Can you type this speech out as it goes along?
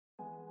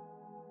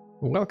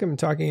Welcome to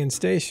Talking in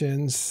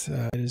Stations.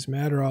 It is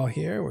Matterall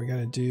here. We're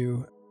going to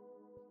do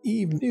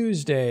Eve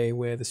Newsday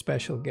with a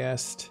special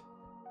guest.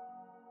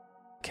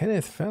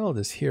 Kenneth Feld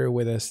is here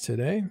with us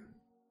today.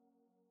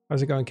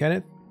 How's it going,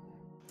 Kenneth?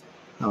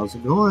 How's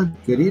it going?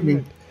 Good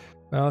evening.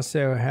 We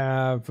also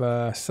have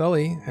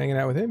Sully hanging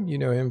out with him. You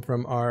know him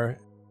from our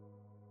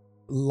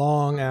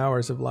long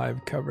hours of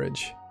live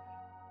coverage.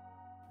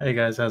 Hey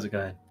guys, how's it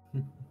going?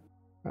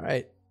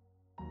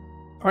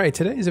 All right,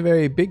 today is a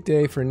very big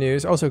day for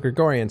news. Also,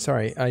 Gregorian,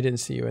 sorry, I didn't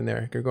see you in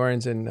there.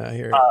 Gregorian's in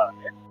here.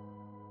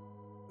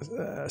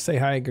 Say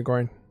hi,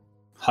 Gregorian.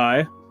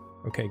 Hi.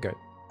 Okay, good.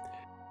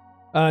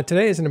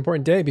 Today is an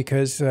important day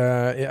because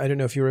I don't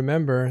know if you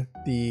remember,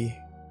 the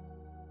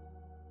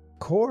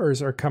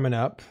cores are coming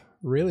up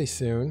really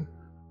soon.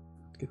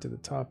 Let's get to the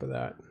top of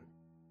that.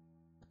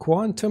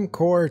 Quantum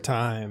core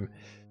time,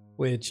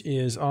 which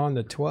is on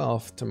the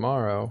 12th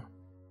tomorrow.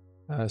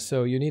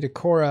 So you need to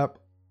core up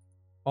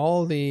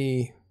all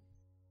the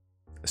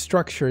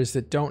structures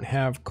that don't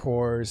have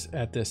cores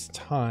at this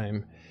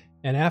time.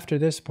 And after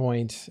this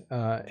point,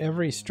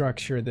 every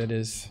structure that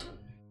is...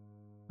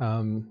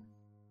 actually,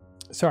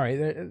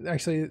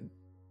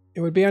 it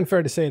would be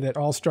unfair to say that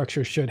all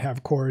structures should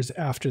have cores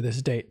after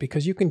this date,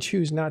 because you can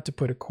choose not to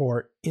put a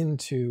core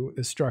into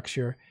the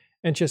structure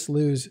and just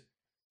lose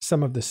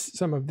some of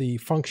the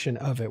function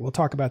of it. We'll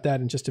talk about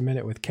that in just a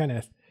minute with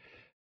Kenneth.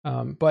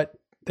 But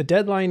the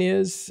deadline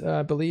is,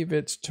 I believe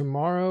it's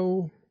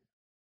tomorrow.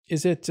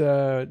 Is it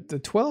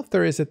the 12th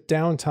or is it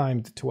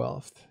downtime the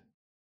 12th?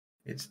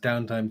 It's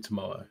downtime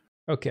tomorrow.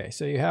 Okay,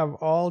 so you have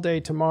all day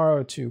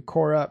tomorrow to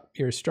core up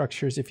your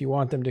structures if you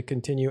want them to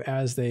continue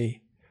as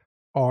they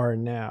are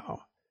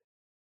now.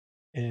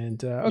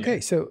 And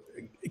okay, so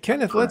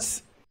Kenneth,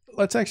 let's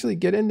actually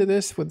get into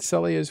this with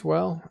Sully as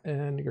well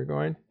and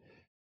Gregorian.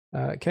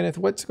 Kenneth,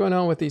 what's going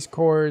on with these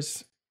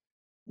cores?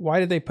 Why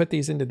did they put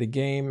these into the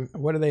game?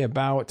 What are they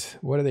about?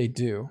 What do they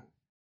do?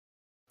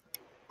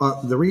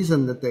 The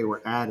reason that they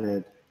were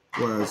added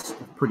was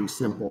pretty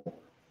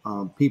simple.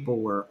 People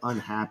were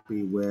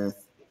unhappy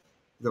with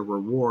the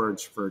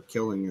rewards for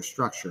killing your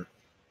structure.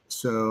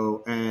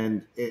 So,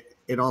 and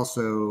it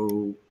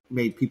also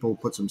made people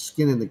put some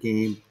skin in the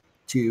game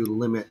to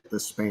limit the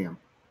spam.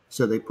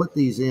 So they put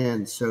these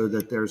in so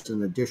that there's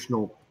an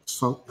additional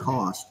sunk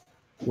cost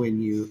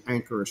when you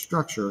anchor a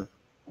structure.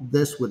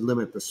 This would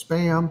limit the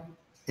spam,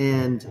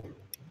 and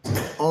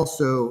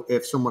also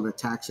if someone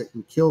attacks it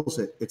and kills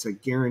it, it's a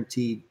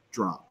guaranteed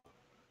drop.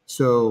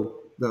 So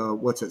the,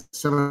 what's it,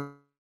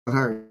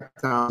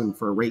 700,000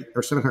 for a rate,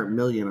 or 700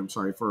 million, I'm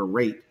sorry, for a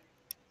rate.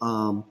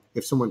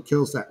 If someone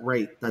kills that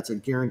rate, that's a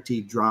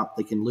guaranteed drop.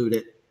 They can loot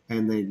it,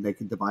 and they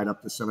can divide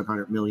up to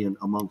 700 million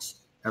amongst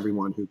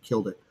everyone who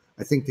killed it.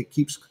 I think the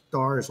keep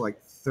star is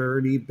like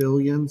 30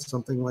 billion,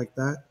 something like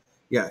that.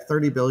 Yeah,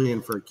 30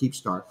 billion for a keep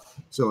star.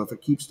 So if a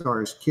keep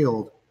star is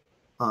killed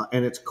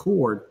and it's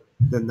cored,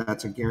 then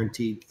that's a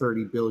guaranteed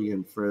 30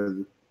 billion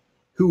for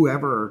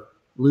whoever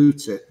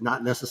loots it,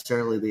 not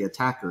necessarily the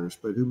attackers,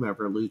 but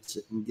whomever loots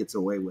it and gets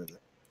away with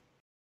it.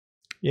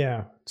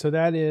 Yeah, so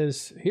that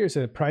is, here's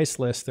a price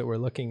list that we're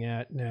looking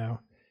at now.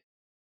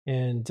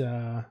 And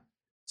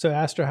so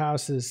Astra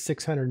House is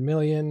 600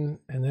 million,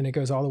 and then it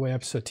goes all the way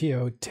up,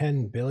 Sotio,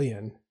 10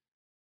 billion.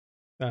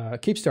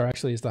 Keepstar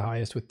actually is the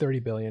highest with 30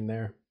 billion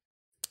there.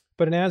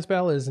 But an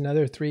Asbel is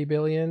another 3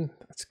 billion.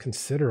 That's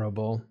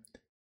considerable.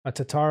 A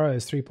Tatara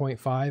is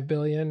 3.5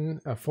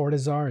 billion. A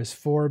Fortizar is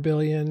 4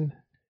 billion.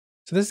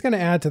 So this is going to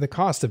add to the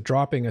cost of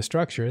dropping a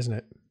structure, isn't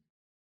it?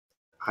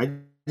 I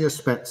just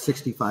spent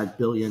 65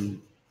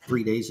 billion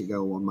 3 days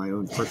ago on my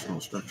own personal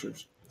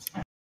structures.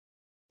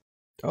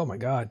 Oh my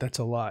God, that's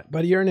a lot.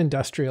 But you're an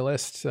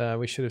industrialist.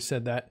 We should have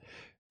said that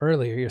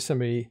earlier. You're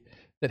somebody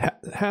that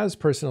has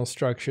personal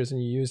structures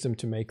and you use them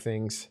to make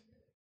things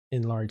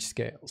in large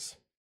scales.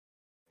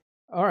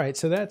 All right,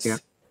 so that's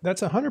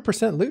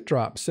 100% loot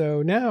drop.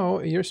 So now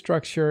your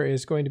structure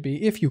is going to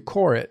be, if you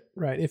core it,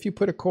 right? If you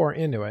put a core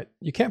into it,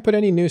 you can't put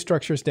any new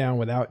structures down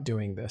without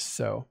doing this.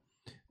 So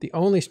the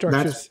only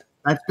structures...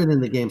 That's been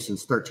in the game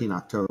since 13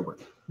 October.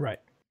 Right.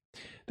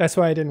 That's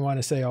why I didn't want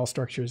to say all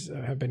structures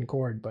have been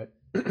cored, but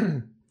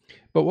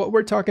but what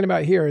we're talking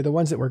about here are the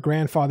ones that were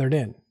grandfathered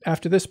in.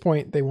 After this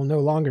point, they will no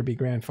longer be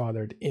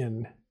grandfathered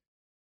in.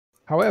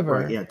 However...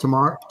 Right, yeah,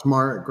 tomorrow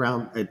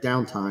at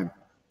downtime,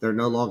 they're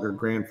no longer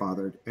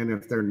grandfathered. And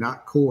if they're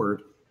not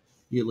cored,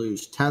 you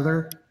lose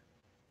tether,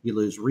 you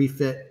lose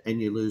refit, and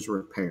you lose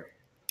repair.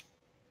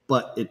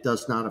 But it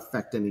does not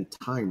affect any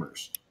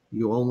timers.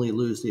 You only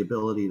lose the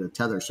ability to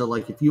tether. So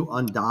like if you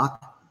undock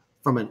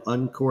from an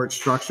uncored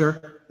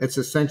structure, it's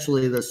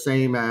essentially the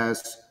same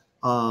as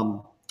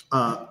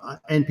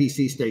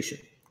NPC station.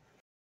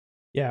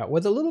 Yeah,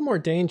 with a little more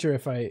danger,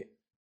 if I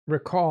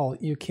recall,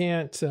 you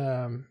can't,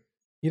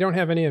 you don't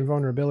have any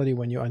invulnerability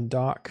when you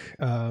undock.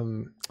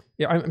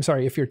 Yeah, I'm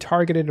sorry, if you're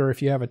targeted or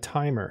if you have a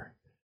timer,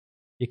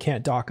 you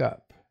can't dock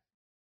up,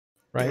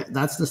 right? Yeah,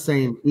 that's the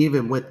same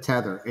even with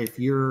tether. If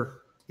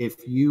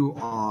you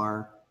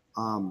are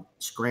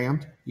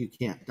scrammed, you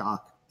can't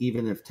dock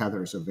even if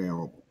tether is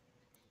available.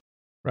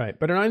 Right.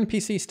 But an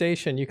NPC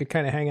station, you could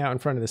kind of hang out in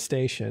front of the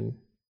station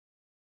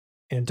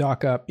and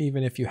dock up,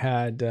 even if you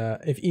had,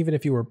 even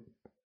if you were,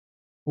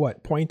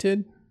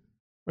 pointed?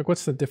 Like,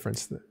 what's the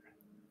difference there?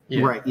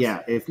 Yeah. Right.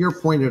 Yeah. If you're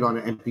pointed on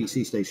an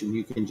NPC station,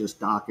 you can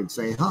just dock and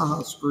say,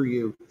 "Ha, screw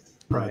you."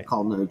 Right.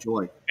 Call no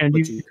joy. And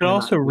But you could cannot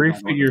also do that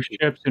refit on your a-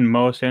 ships in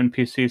most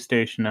NPC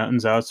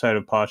stations outside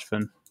of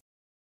Pochven.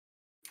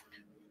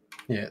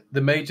 Yeah,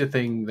 the major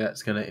thing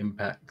that's going to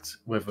impact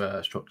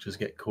whether structures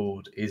get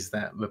called is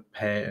that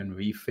repair and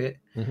refit.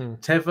 Mm-hmm.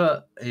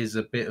 Tether is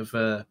a bit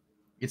of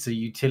it's a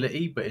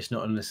utility, but it's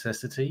not a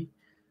necessity.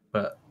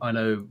 But I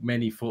know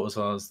many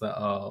Fortizars that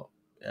are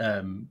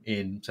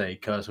in, say,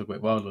 Curse or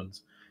Great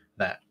Wildlands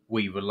that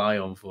we rely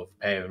on for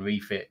repair and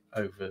refit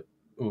over,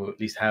 or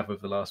at least have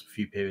over the last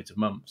few periods of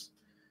months.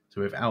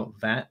 So without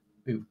that,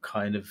 it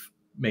kind of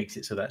makes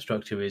it so that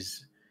structure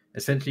is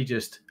essentially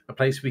just a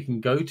place we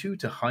can go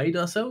to hide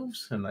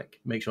ourselves and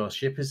like make sure our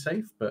ship is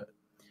safe, but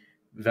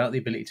without the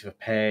ability to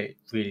repair, it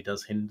really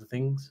does hinder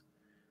things.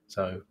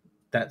 So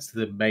that's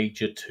the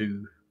major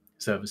two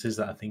services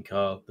that I think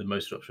are the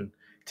most option.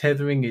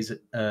 Tethering is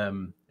a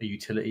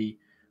utility.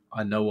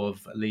 I know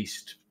of at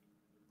least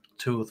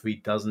 2 or 3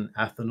 dozen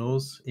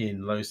Athanors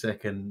in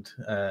Lowsec and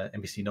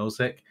NPC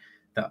Nullsec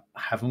that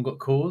haven't got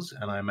cores,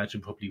 and I imagine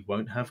probably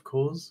won't have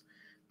cores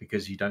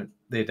because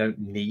they don't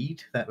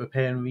need that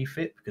repair and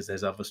refit because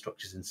there's other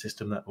structures in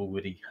system that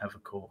already have a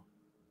core.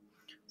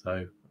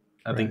 So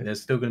I think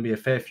there's still going to be a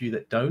fair few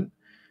that don't,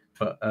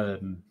 but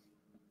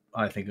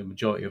I think a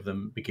majority of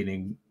them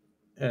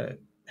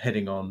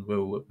heading on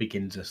will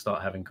begin to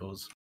start having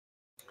cores.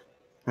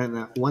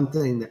 And one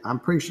thing that I'm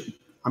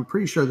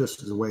pretty sure this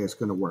is the way it's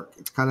going to work.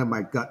 It's kind of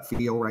my gut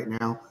feel right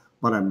now,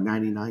 but I'm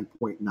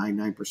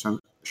 99.99%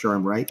 sure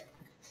I'm right.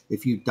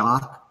 If you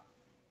dock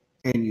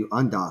and you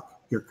undock,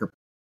 your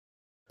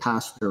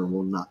capacitor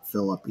will not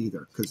fill up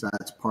either because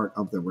that's part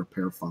of the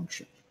repair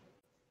function.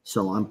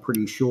 So I'm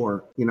pretty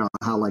sure, you know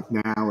how like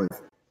now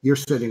if you're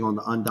sitting on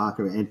the undock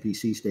of an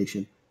NPC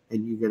station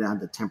and you get down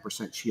to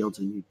 10% shields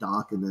and you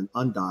dock and then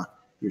undock,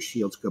 your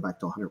shields go back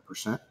to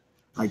 100%.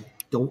 I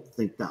don't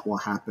think that will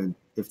happen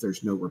if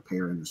there's no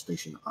repair in the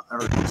station or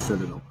the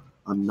Citadel.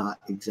 I'm not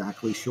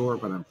exactly sure,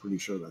 but I'm pretty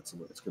sure that's the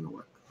way it's going to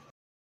work.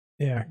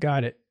 Yeah,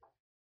 got it.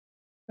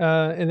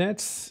 And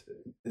that's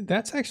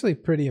actually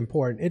pretty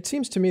important. It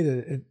seems to me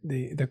that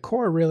the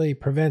core really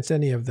prevents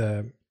any of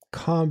the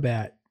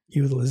combat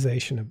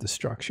utilization of the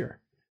structure,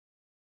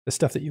 the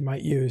stuff that you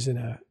might use in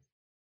a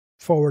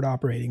forward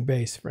operating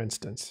base, for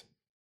instance.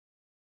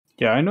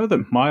 Yeah, I know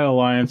that my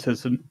alliance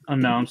has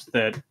announced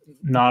that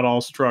not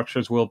all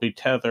structures will be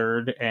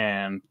tethered,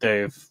 and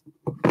they've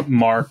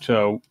marked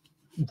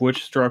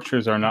which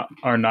structures are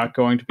not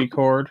going to be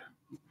cored.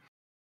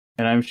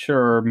 And I'm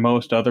sure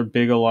most other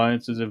big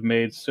alliances have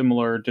made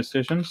similar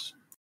decisions.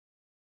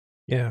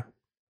 Yeah.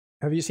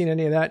 Have you seen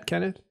any of that,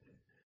 Kenneth?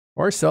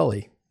 Or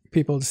Sully?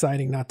 People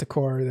deciding not to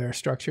core their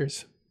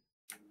structures?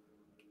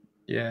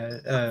 Yeah.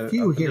 A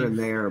few here and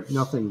there,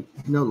 nothing,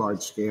 no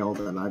large scale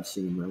that I've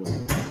seen really.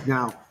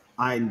 Now,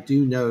 I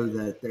do know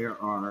that there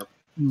are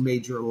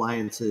major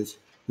alliances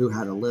who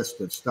had a list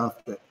of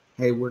stuff that,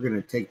 hey, we're going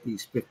to take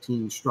these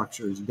 15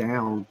 structures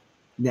down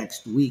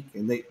next week.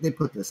 And they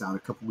put this out a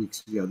couple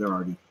weeks ago. They're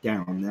already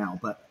down now.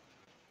 But,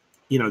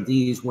 you know,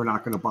 these we're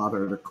not going to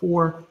bother to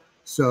core.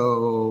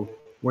 So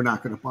we're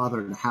not going to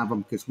bother to have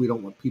them because we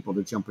don't want people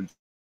to jump into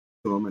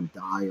them and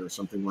die or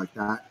something like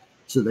that.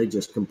 So they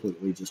just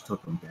completely just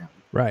took them down.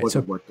 Right.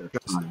 Wasn't worth their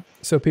time.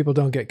 So people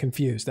don't get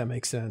confused. That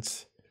makes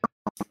sense.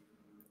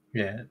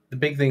 Yeah, the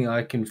big thing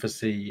I can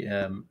foresee,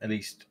 at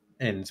least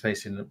in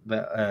space in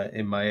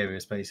my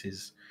area space,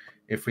 is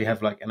if we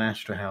have like an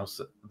Astra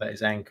house that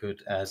is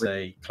anchored as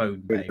a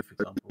clone bay, for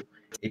example,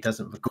 it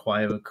doesn't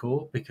require a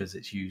core because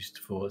it's used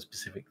for a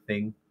specific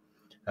thing.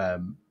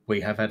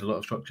 We have had a lot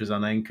of structures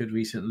unanchored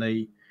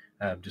recently,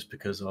 just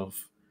because of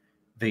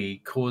the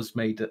cores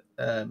made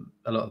a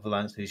lot of the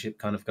Alliance leadership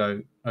kind of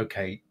go,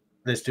 okay,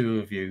 let's do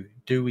a review.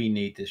 Do we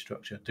need this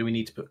structure? Do we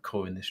need to put a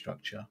core in this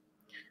structure?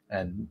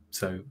 And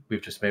so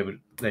they've just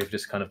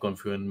kind of gone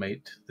through and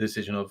made the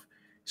decision of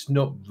it's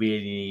not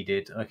really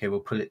needed. Okay, we'll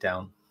pull it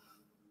down.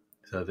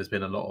 So there's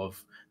been a lot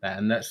of that,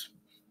 and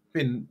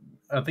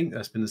I think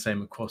that's been the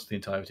same across the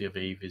entirety of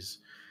EVE, is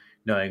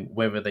knowing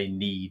whether they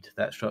need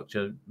that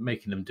structure,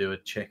 making them do a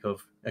check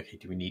of, okay,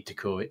 do we need to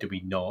core it? Do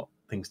we not?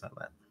 Things like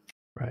that.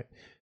 Right.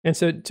 And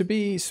so to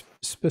be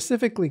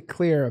specifically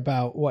clear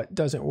about what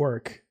doesn't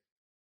work,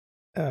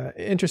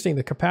 interesting,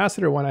 the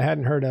capacitor one I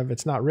hadn't heard of.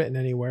 It's not written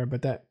anywhere,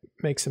 but that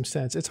makes some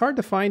sense. It's hard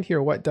to find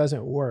here what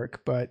doesn't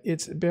work, but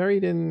it's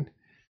buried in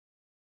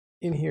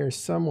here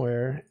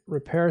somewhere.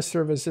 Repair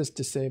services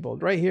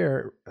disabled. Right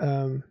here,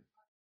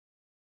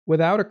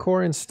 without a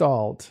core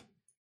installed,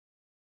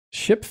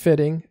 ship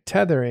fitting,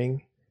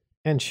 tethering,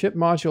 and ship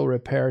module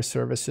repair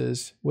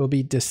services will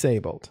be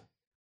disabled.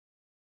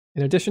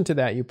 In addition to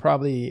that, you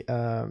probably,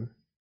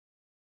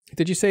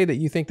 did you say that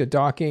you think the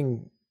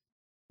docking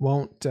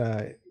won't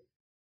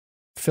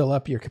fill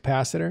up your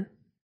capacitor?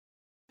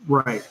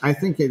 Right. I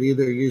think it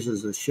either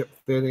uses the ship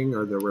fitting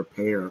or the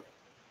repair.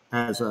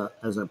 as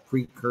a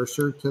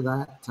precursor to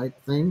that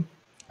type thing.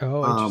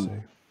 Oh,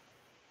 interesting.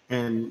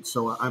 And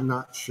so I'm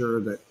not sure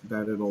that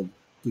it'll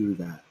do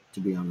that, to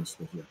be honest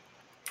with you.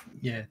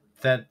 Yeah,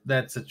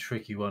 that's a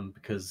tricky one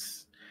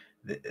because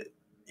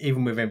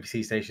even with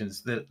NPC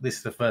stations, this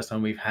is the first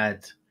time we've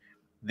had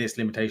this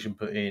limitation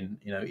put in.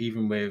 You know,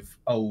 even with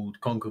old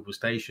conquerable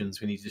stations,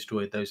 when you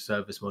destroyed those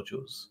service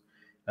modules,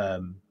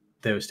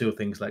 there were still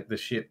things like the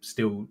ship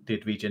still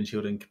did regen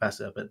shield and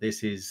capacitor, but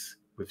this is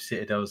with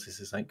Citadels, this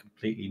is something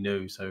completely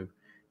new. So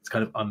it's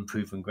kind of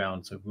unproven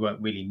ground. So we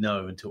won't really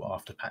know until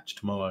after patch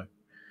tomorrow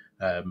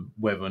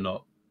whether or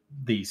not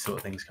these sort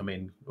of things come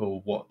in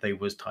or what they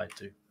was tied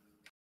to.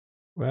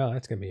 Well,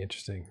 that's going to be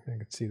interesting. I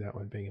could see that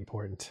one being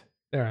important.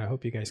 There, I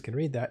hope you guys can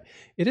read that.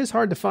 It is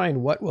hard to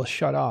find what will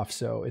shut off,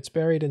 so it's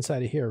buried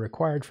inside of here,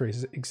 required for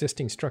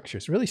existing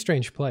structures. Really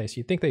strange place.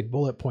 You'd think they'd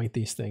bullet point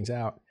these things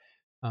out,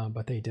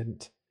 but they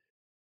didn't.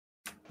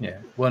 Yeah,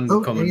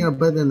 yeah,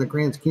 but in the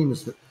grand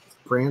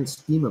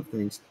scheme of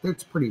things,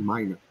 that's pretty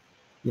minor.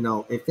 You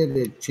know, if it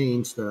had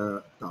changed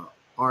the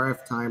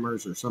RF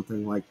timers or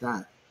something like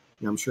that,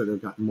 I'm sure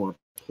they've gotten more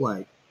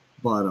play.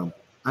 But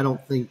I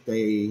don't think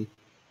they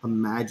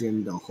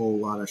imagined a whole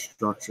lot of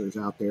structures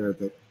out there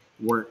that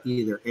weren't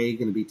either A,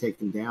 going to be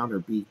taken down, or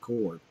B,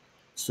 cored.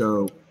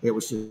 So it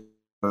was just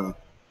a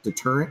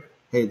deterrent.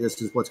 Hey,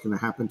 this is what's going to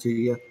happen to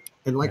you.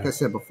 And like I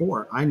said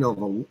before, I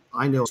know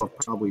of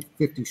probably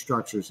 50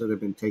 structures that have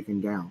been taken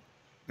down.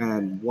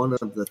 And one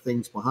of the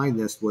things behind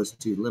this was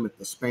to limit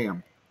the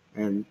spam.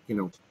 And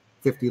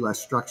 50 less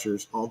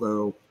structures,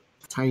 although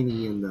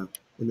tiny in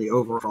the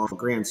overall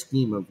grand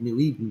scheme of New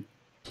Eden,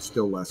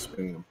 still less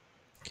spam.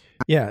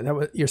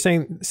 Yeah, you're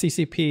saying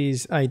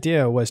CCP's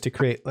idea was to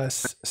create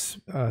less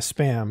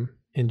spam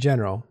in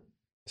general,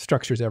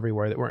 structures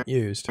everywhere that weren't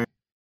used.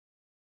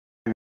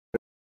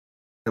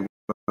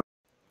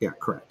 Yeah,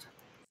 correct.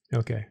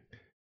 Okay,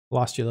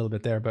 lost you a little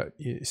bit there, but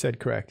you said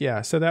correct.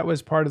 Yeah, so that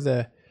was part of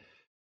the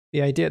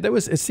idea.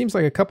 It seems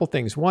like a couple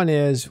things. One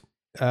is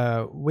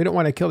we don't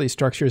want to kill these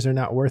structures; they're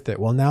not worth it.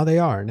 Well, now they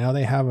are. Now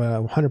they have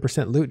a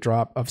 100% loot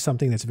drop of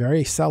something that's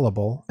very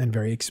sellable and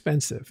very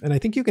expensive. And I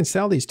think you can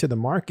sell these to the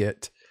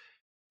market.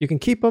 You can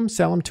keep them,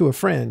 sell them to a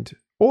friend,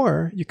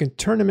 or you can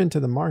turn them into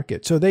the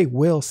market. So they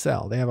will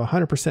sell. They have a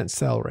 100%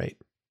 sell rate.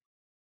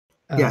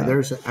 Yeah,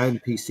 there's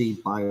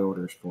NPC buy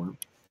orders for them.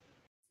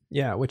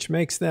 Yeah, which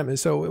makes them,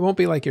 so it won't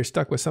be like you're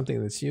stuck with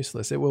something that's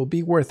useless. It will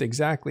be worth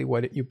exactly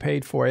what you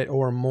paid for it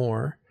or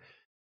more.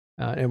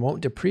 It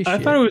won't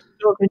depreciate. I thought it was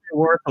still going to be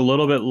worth a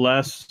little bit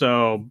less.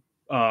 So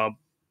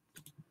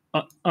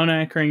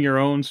unanchoring your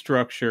own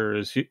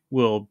structures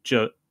will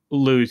just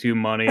lose you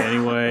money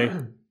anyway.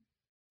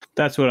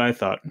 That's what I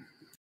thought.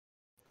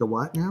 The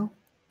what now?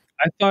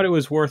 I thought it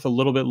was worth a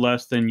little bit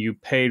less than you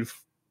paid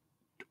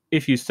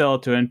if you sell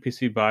it to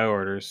NPC buy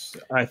orders.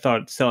 I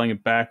thought selling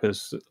it back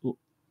was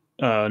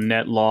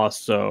net loss,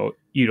 so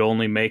you'd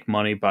only make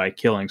money by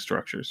killing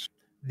structures.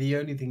 The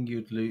only thing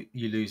you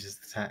lose is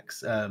the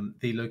tax.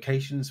 The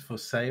locations for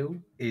sale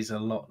is a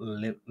lot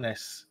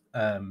less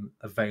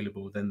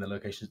available than the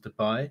locations to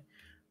buy,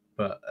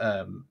 but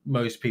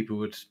most people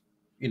would.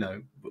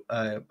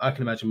 I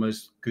can imagine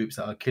most groups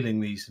that are killing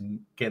these and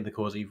getting the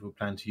cores either will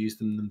plan to use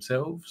them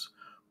themselves,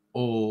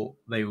 or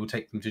they will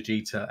take them to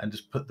JITA and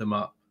just put them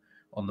up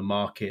on the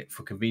market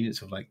for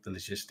convenience of like the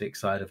logistics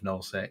side of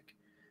nullsec,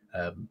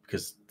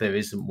 because there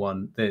isn't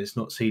one. It's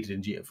not seeded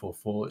in JITA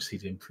 4.4. It's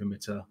seeded in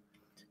Perimeter,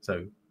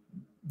 so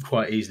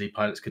quite easily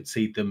pilots could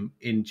seed them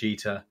in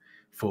JITA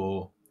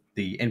for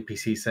the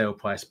NPC sale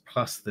price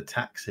plus the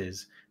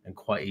taxes, and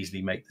quite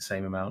easily make the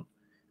same amount.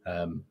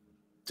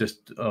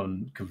 Just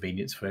on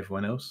convenience for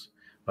everyone else.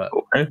 But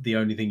the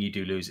only thing you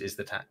do lose is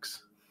the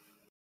tax.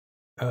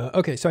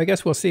 Okay, so I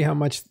guess we'll see how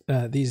much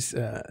these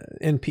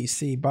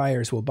NPC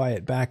buyers will buy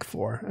it back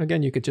for.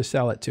 Again, you could just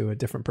sell it to a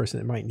different person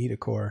that might need a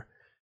core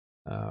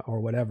or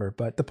whatever.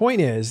 But the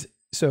point is,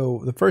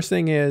 so the first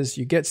thing is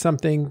you get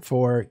something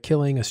for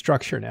killing a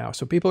structure now.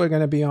 So people are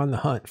going to be on the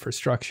hunt for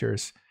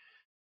structures.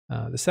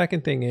 The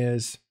second thing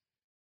is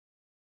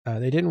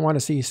they didn't want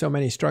to see so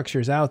many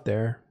structures out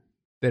there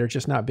that are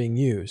just not being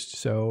used.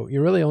 So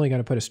you're really only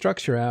going to put a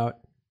structure out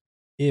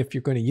if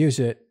you're going to use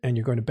it and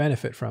you're going to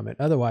benefit from it.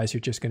 Otherwise,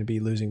 you're just going to be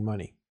losing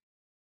money.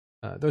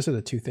 Those are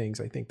the two things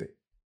I think that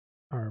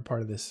are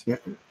part of this. Yeah.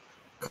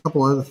 A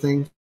couple other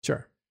things.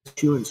 Sure.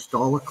 If you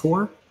install a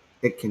core,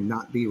 it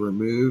cannot be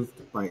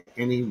removed by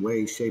any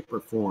way, shape, or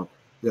form.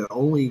 The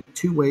only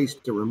two ways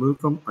to remove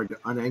them are to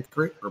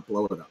unanchor it or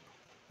blow it up.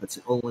 That's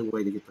the only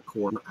way to get the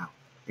core out.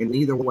 And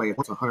either way,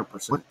 it's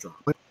 100%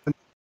 drop.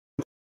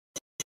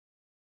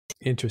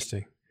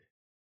 Interesting.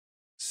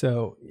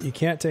 So you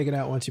can't take it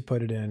out once you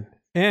put it in.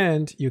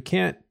 And you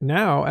can't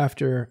now,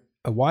 after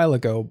a while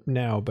ago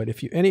now, but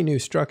if you any new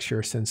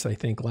structure since I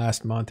think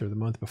last month or the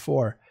month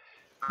before,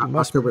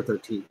 October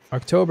 13th.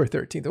 October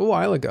 13th, a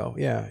while ago.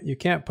 Yeah, you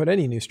can't put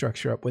any new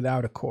structure up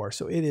without a core.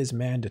 So it is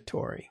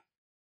mandatory.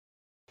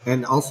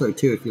 And also,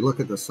 too, if you look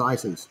at the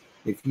sizes,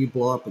 if you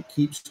blow up a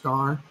Keep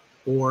Star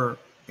or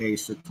a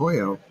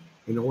Satoyo,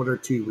 in order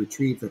to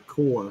retrieve the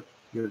core,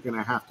 you're going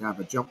to have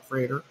a jump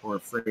freighter or a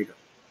freighter.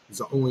 It's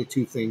the only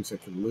two things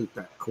that can loot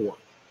that core.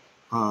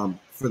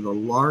 For the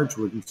large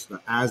ones, the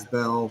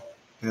Asbel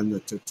and the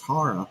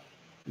Tatara,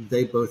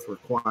 they both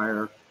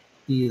require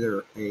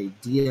either a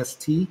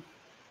DST,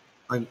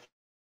 a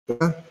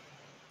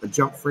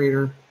jump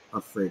freighter,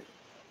 a freighter,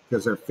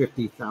 because they're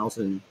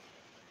 50,000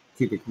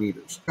 cubic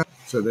meters.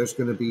 So there's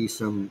going to be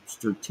some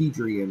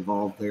strategy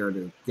involved there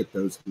to get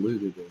those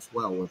looted as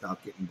well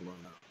without getting blown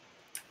up.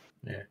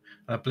 Yeah,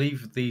 I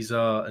believe these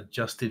are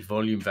adjusted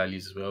volume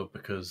values as well,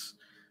 because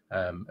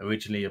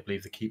originally I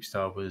believe the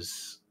Keepstar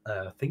was,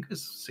 I think it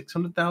was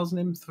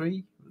 600,000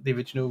 M3, the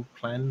original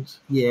plans.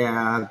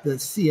 Yeah, the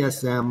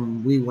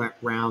CSM, we went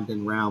round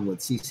and round with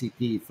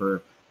CCP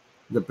for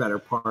the better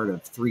part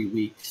of 3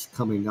 weeks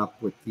coming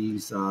up with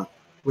these,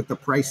 with the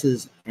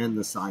prices and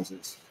the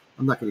sizes.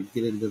 I'm not going to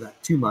get into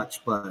that too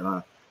much,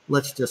 but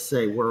let's just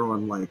say we're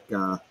on like,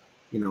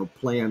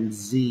 plan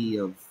Z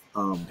of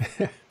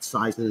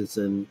sizes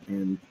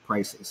and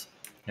prices.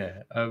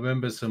 Yeah, I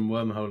remember some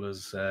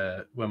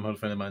wormhole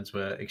friend of mine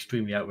were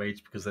extremely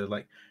outraged because they're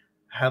like,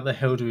 how the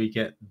hell do we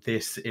get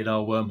this in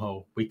our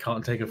wormhole? We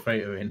can't take a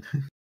freighter in.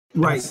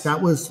 Right.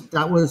 That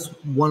was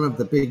one of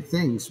the big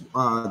things.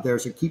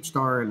 There's a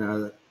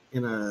Keepstar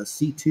in a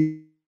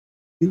C2,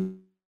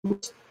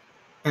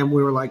 and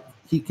we were like,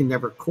 he can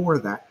never core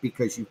that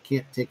because you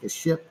can't take a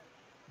ship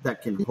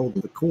that can hold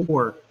the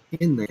core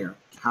in there.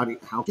 How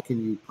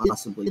can you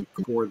possibly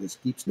core this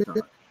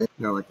Keepstar?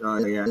 Like,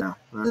 oh yeah,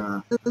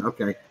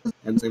 okay.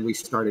 And then we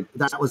started.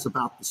 That was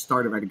about the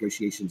start of our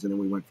negotiations, and then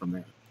we went from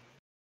there.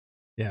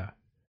 Yeah.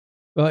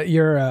 Well,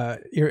 your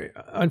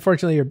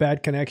unfortunately your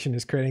bad connection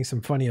is creating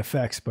some funny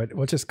effects, but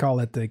we'll just call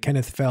it the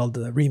Kenneth Feld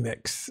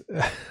remix.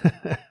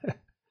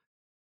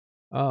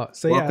 Oh,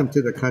 so welcome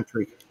to the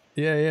country.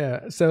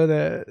 Yeah.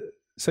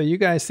 So you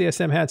guys,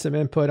 CSM had some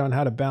input on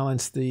how to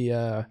balance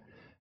the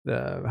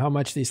how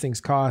much these things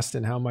cost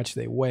and how much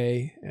they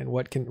weigh and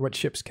what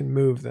ships can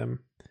move them,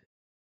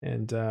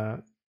 and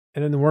then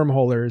the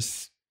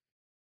wormholers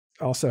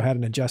also had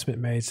an adjustment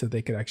made so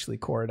they could actually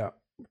core it up,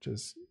 which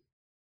is.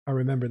 I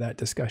remember that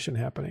discussion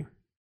happening.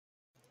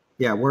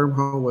 Yeah,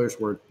 wormholers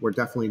were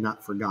definitely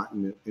not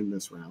forgotten in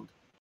this round.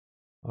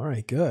 All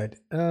right, good.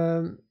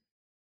 So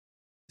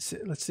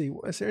let's see.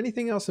 Is there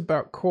anything else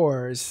about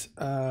cores?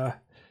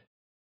 They're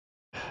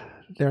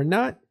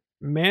not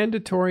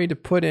mandatory to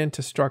put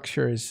into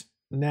structures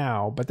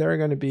now, but there are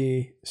going to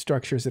be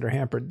structures that are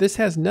hampered. This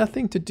has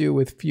nothing to do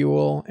with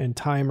fuel and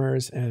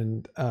timers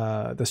and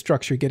the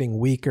structure getting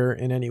weaker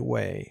in any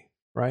way,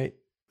 right?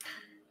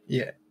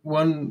 Yeah.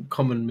 One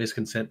common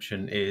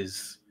misconception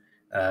is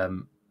a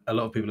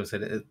lot of people have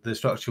said the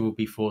structure will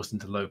be forced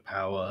into low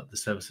power, the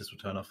services will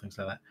turn off, things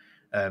like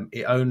that.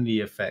 It only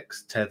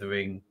affects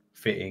tethering,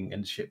 fitting,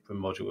 and ship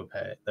and module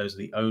repair. Those are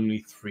the only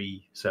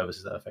 3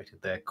 services that are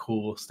affected. They're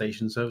core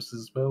station services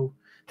as well.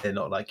 They're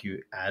not like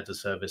you add a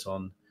service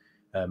on.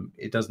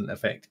 It doesn't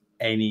affect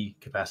any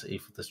capacity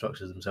for the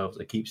structures themselves.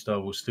 A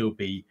Keepstar will still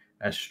be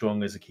as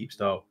strong as a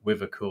Keepstar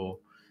with a core.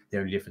 The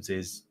only difference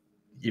is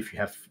if you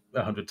have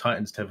 100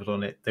 Titans tethered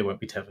on it, they won't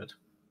be tethered.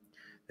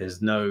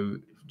 There's no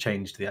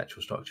change to the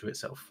actual structure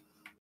itself.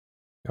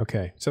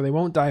 Okay, so they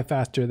won't die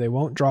faster. They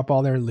won't drop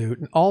all their loot,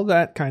 and all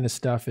that kind of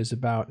stuff is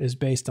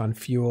based on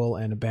fuel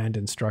and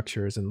abandoned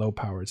structures and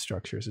low-powered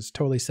structures. It's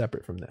totally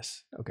separate from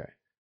this. Okay.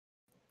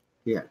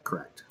 Yeah,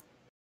 correct.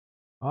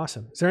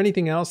 Awesome. Is there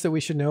anything else that we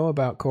should know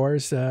about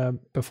cores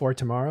before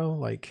tomorrow?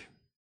 Like,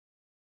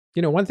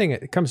 one thing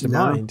that comes to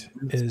mind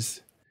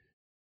is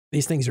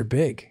these things are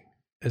big.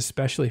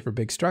 Especially for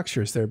big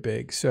structures, they're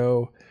big.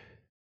 So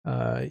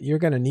you're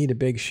going to need a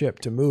big ship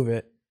to move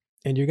it,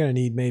 and you're going to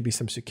need maybe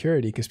some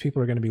security because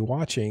people are going to be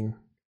watching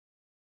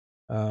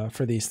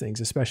for these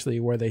things, especially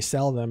where they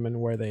sell them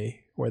and where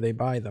they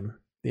buy them.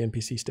 The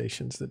NPC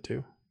stations that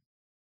do.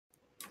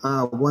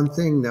 One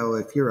thing though,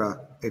 if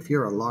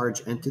you're a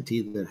large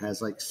entity that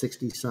has like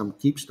 60 some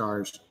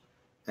Keepstars,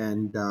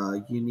 and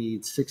you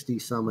need 60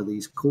 some of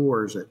these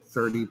cores at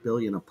 30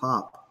 billion a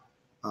pop,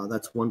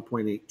 that's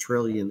 1.8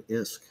 trillion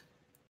ISK.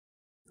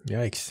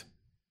 Yikes.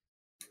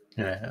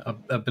 Yeah,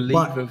 I believe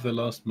over the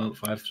last month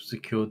I've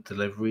secured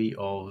delivery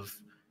of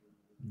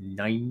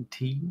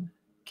 19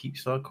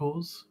 Keepstar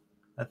cores,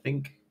 I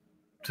think,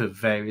 to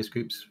various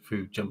groups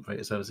through jump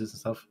freighter services and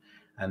stuff.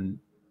 And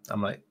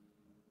I'm like,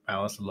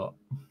 wow, that's a lot.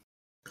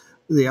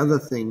 The other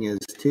thing is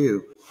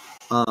too,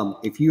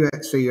 if you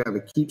say you have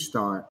a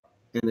Keepstar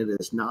and it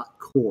is not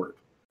cored,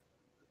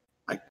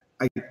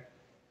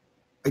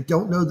 I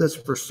don't know this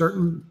for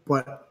certain,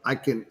 but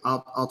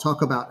I'll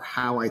talk about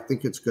how I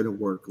think it's going to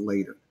work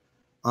later.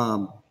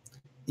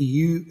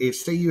 If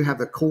say you have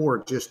the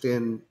core just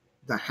in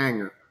the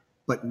hangar,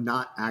 but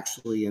not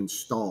actually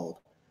installed,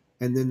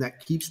 and then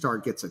that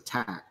Keepstar gets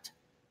attacked,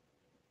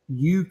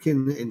 you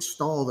can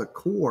install the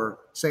core,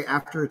 say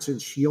after it's in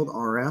Shield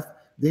RF,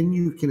 then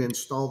you can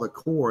install the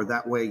core.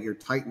 That way your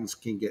Titans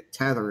can get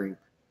tethering.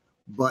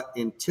 But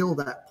until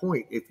that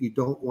point, if you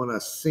don't want to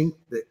sync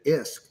the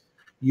ISK,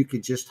 you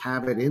could just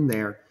have it in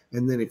there.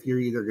 And then if you're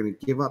either going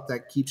to give up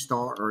that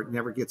Keepstar or it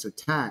never gets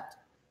attacked,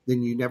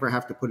 then you never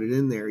have to put it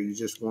in there. You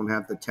just won't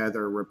have the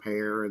tether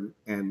repair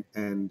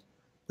and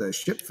the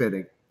ship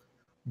fitting.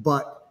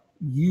 But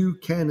you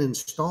can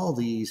install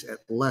these at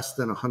less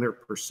than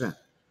 100%,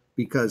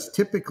 because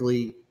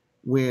typically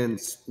when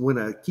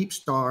a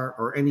Keepstar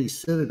or any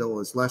Citadel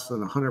is less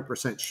than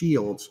 100%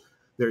 shields,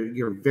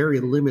 you're very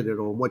limited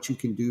on what you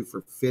can do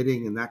for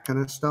fitting and that kind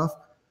of stuff.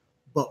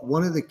 But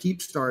one of the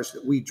Keepstars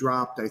that we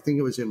dropped, I think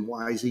it was in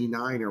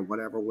YZ9 or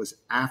whatever, was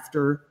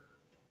after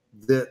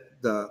the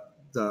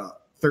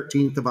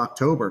 13th of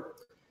October.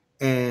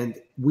 And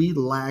we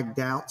lagged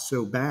out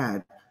so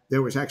bad.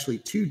 There was actually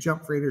 2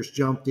 jump freighters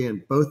jumped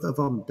in. Both of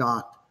them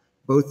docked.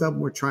 Both of them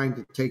were trying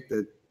to take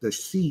the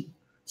seat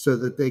so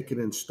that they could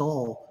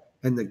install.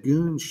 And the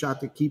goons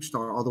shot the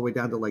Keepstar all the way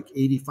down to like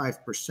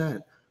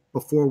 85%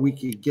 before we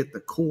could get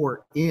the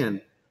core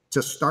in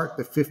to start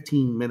the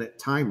 15-minute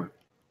timer.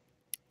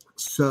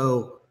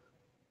 So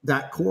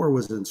that core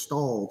was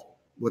installed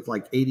with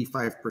like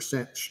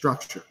 85%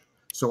 structure.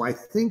 So I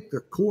think the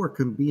core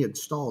can be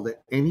installed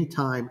at any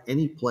time,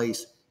 any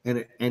place, and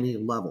at any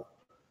level.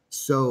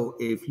 So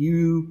if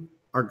you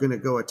are going to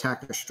go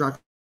attack a structure,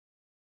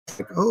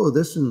 like, oh,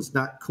 this one's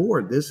not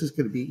cored, this is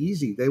going to be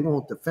easy, they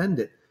won't defend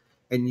it,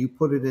 and you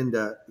put it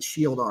into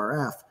Shield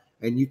RF,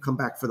 and you come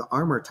back for the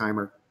armor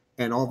timer,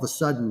 and all of a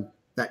sudden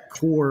that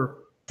core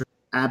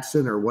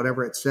absent or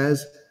whatever it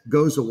says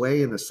goes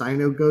away and the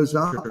Sino goes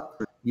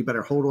up, you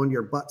better hold on to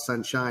your butt,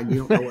 sunshine.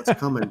 You don't know what's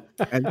coming.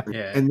 And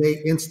and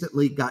they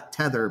instantly got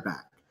tether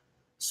back.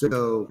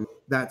 So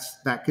that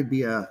could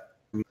be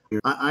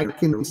I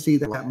can see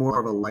that more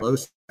of a low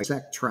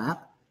sec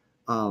trap.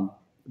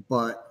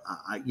 But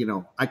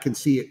I can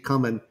see it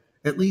coming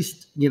at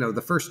least,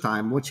 the first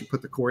time. Once you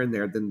put the core in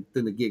there, then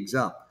the gig's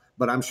up.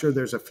 But I'm sure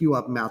there's a few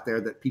of them out there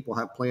that people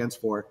have plans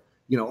for.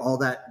 All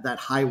that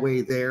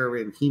highway there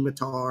in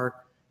Hematar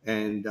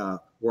and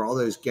where all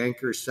those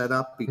gankers set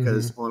up,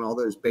 because on all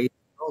those base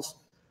models,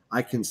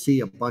 I can see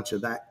a bunch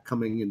of that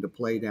coming into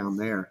play down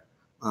there.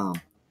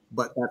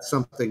 But that's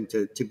something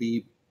to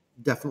be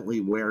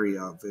definitely wary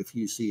of. If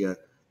you see an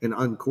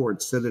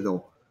uncored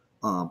Citadel,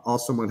 all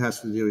someone has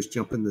to do is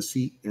jump in the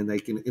seat and they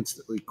can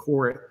instantly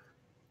core it,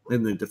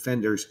 and the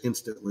defenders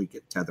instantly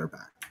get tether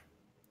back.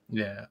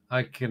 Yeah,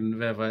 I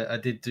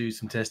did do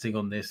some testing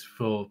on this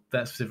for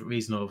that specific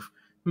reason of,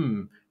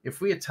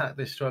 if we attack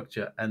this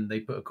structure and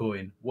they put a core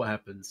in, what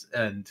happens?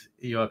 And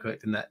you are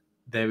correct in that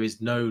there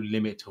is no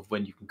limit of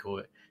when you can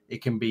core it.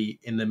 It can be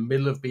in the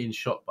middle of being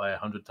shot by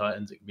 100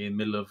 Titans. It can be in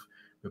the middle of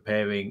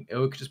repairing,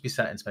 or it could just be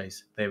sat in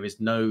space. There is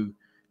no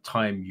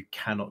time you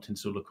cannot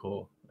install a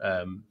core.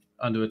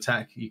 Under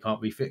attack, you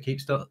can't refit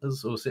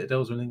Keepstars or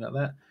Citadels or anything like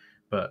that,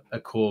 but a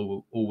core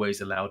will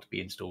always allowed to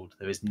be installed.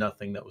 There is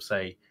nothing that will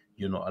say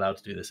you're not allowed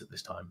to do this at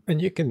this time.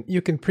 And you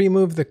can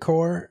pre-move the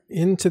core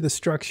into the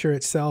structure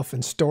itself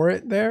and store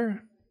it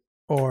there,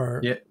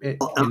 or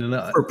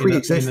for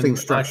pre-existing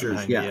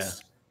structures,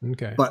 yes. Yeah.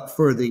 Okay. But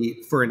for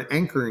an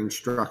anchoring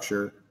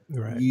structure,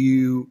 right,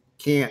 you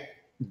can't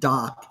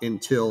dock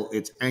until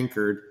it's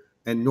anchored,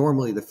 and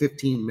normally the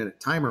 15-minute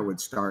timer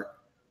would start,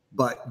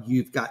 but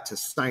you've got to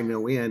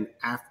Sino in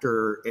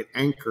after it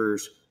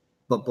anchors,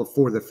 but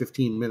before the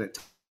 15-minute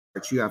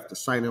timer, you have to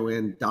Sino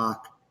in,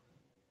 dock,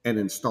 and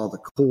install the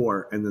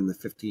core, and then the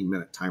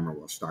 15-minute timer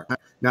will start.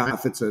 Now,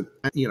 if it's a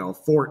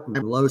fort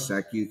and low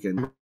sec, you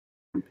can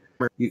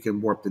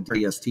warp the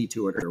DST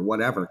to it or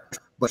whatever,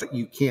 but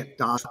you can't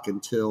dock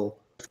until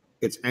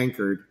it's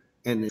anchored.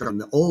 And in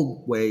the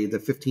old way, the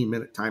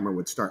 15-minute timer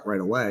would start right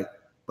away,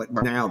 but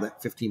now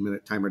that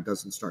 15-minute timer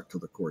doesn't start till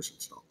the core is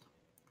installed.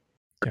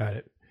 Got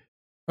it.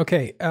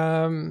 Okay.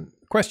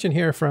 Question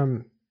here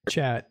from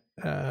chat.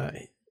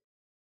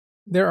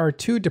 There are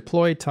 2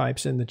 deploy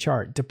types in the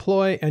chart,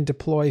 deploy and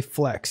deploy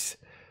flex.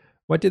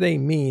 What do they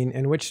mean,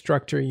 and which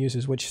structure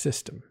uses which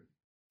system?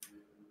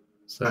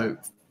 So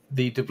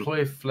the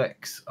deploy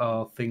flex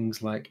are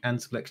things like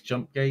Antiplex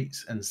jump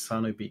gates and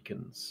Sino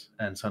beacons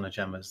and Sino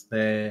jammers.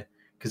 They're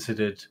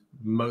considered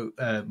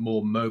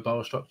more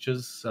mobile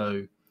structures,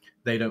 so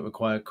they don't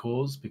require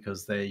cores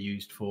because they're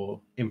used for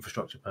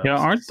infrastructure purposes. Yeah,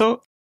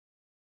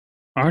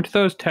 aren't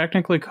those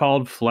technically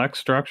called flex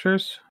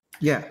structures?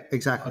 Yeah,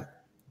 exactly.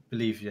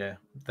 Believe,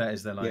 that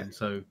is their line. Yeah.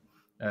 So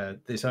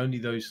there's only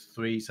those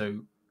 3. So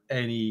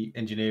any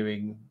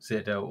engineering,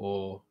 Citadel,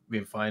 or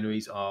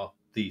refineries are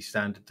the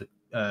standard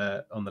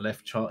on the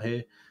left chart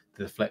here.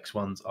 The flex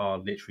ones are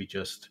literally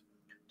just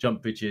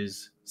jump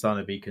bridges,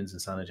 Sino beacons,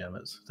 and Sino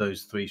jammers.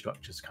 Those 3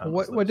 structures count.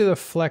 What do the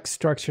flex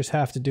structures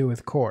have to do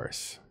with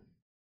cores?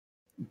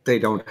 They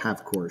don't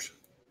have cores.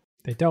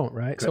 They don't,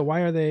 right? Correct. So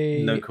why are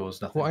they no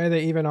cores? Nothing. Why are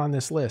they even on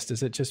this list?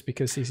 Is it just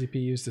because CCP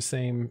used the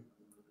same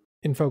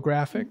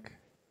infographic?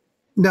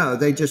 No,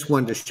 they just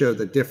wanted to show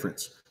the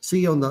difference.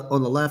 See on the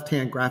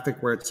left-hand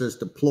graphic where it says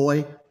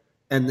deploy,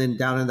 and then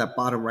down in that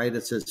bottom right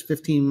it says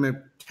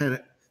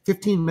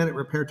 15-minute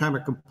repair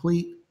timer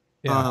complete.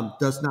 Yeah.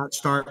 Does not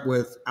start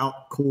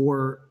without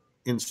core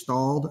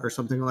installed or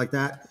something like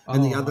that.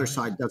 And the other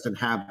side doesn't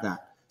have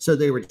that. So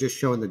they were just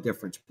showing the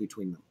difference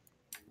between them.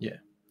 Yeah.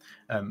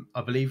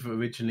 I believe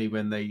originally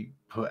when they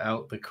put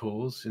out the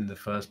cores in the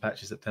first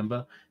patch of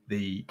September,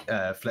 the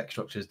flex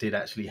structures did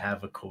actually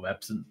have a core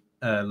absent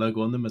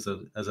logo on them as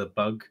a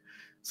bug.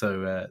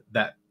 So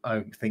that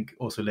I think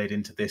also led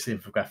into this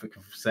infographic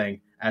of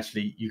saying,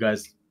 actually, you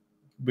guys,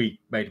 we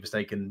made a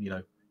mistake,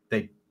 and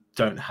they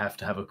don't have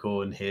to have a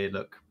core in here.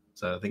 Look,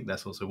 so I think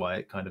that's also why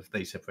it kind of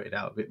they separated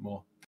out a bit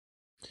more.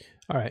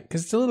 All right,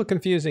 because it's a little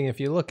confusing. If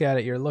you look at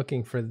it, you're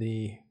looking for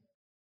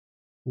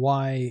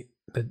why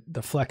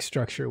the flex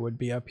structure would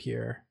be up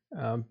here.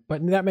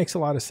 But that makes a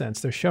lot of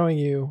sense. They're showing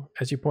you,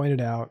 as you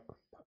pointed out,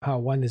 how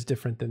one is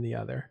different than the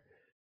other.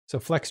 So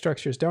flex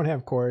structures don't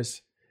have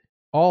cores.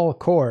 All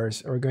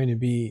cores are going to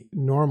be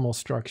normal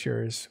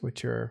structures,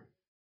 which are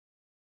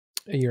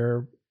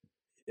your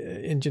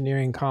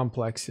engineering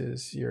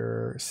complexes,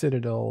 your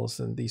citadels,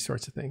 and these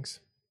sorts of things.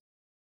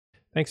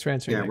 Thanks for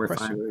answering that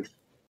question.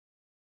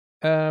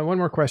 One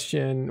more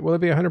question. Will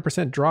it be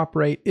 100% drop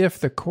rate if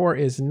the core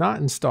is not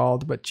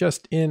installed, but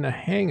just in a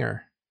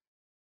hangar?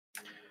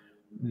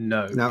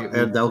 No,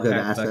 they'll go to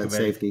asset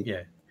safety.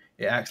 Yeah,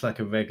 it acts like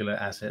a regular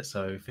asset.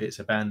 So if it's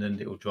abandoned,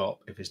 it will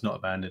drop. If it's not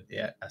abandoned,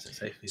 asset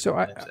safety. So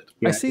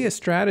I see a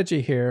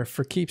strategy here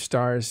for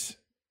Keepstars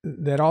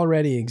that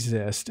already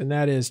exist, and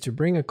that is to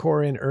bring a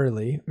core in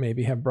early,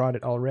 maybe have brought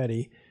it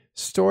already,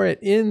 store it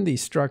in the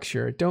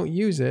structure, don't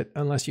use it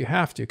unless you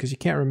have to, because you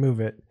can't remove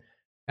it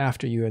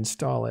after you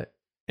install it,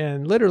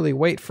 and literally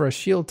wait for a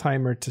shield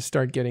timer to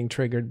start getting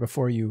triggered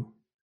before you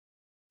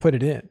put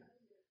it in.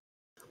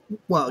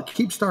 Well,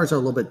 Keepstars are a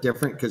little bit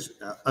different because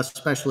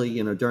especially,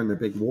 during the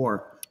big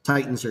war,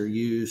 Titans are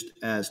used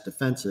as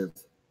defensive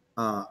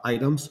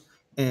items.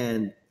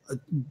 And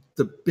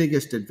the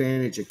biggest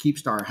advantage a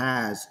Keepstar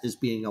has is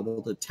being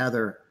able to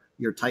tether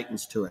your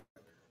Titans to it.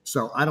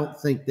 So I don't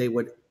think they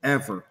would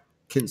ever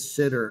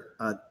consider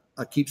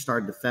a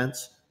Keepstar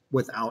defense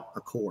without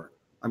a core.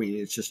 I mean,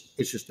 it's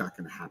just not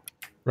going to happen.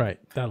 Right.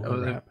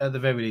 That'll happen. At the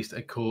very least,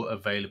 a core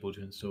available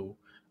to install.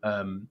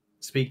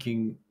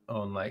 Speaking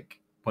on like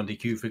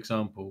 1DQ, for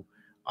example,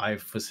 I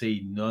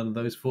foresee none of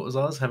those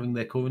Fortizars having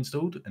their core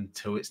installed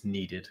until it's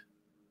needed,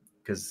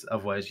 because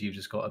otherwise you've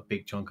just got a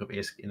big chunk of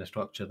ISK in a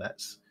structure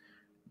that's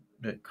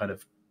kind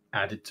of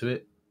added to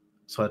it.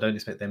 So I don't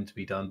expect them to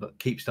be done, but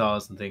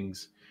Keepstars and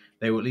things,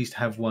 they will at least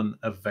have one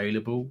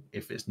available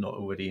if it's not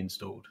already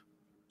installed.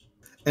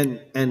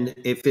 And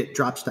if it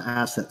drops to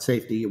asset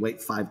safety, you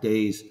wait 5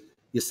 days,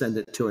 you send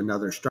it to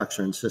another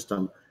structure and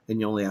system, and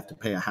you only have to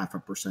pay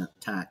 0.5%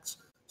 tax.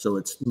 So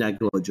it's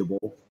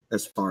negligible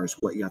as far as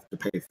what you have to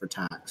pay for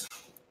tax.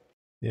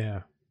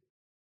 Yeah.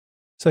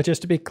 So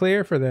just to be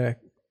clear for the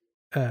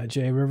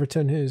Jay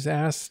Riverton who's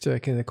asked,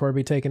 can the core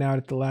be taken out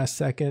at the last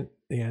second?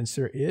 The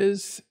answer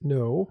is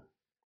no.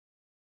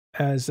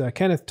 As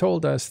Kenneth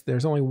told us,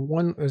 there's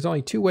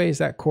only two ways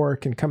that core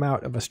can come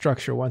out of a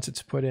structure once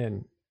it's put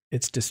in.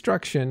 It's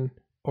destruction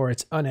or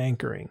it's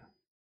unanchoring.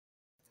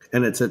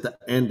 And it's at the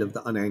end of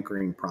the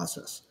unanchoring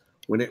process.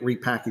 When it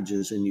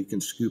repackages and you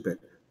can scoop it,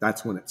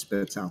 that's when it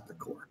spits out the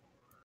core.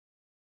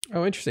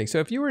 Oh, interesting. So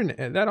if you were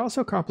in, that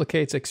also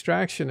complicates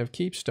extraction of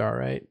Keepstar,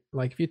 right?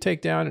 Like if you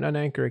take down and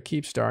unanchor a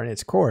Keepstar and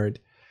it's cored,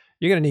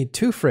 you're going to need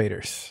 2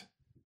 freighters.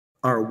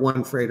 Or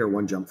 1 freighter,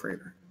 1 jump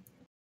freighter.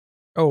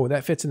 Oh,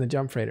 that fits in the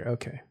jump freighter.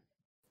 Okay.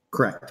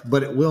 Correct.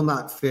 But it will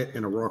not fit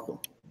in a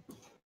Rorqual.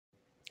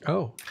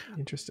 Oh,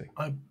 interesting.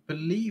 I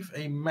believe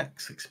a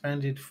max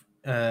expanded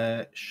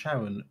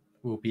Sharon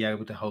will be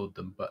able to hold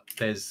them, but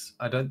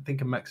I don't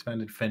think a max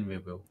expanded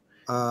Fenrir will.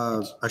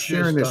 A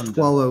Sharon is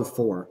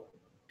 1204.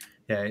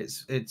 Yeah,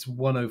 it's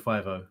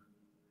 1050.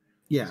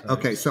 Yeah. So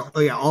okay. So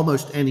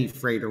almost any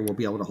freighter will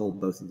be able to hold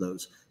both of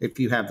those if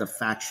you have the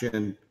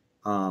faction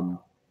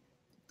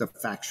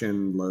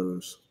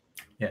lows.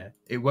 Yeah,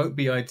 it won't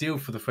be ideal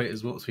for the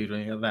freighter's warp speed or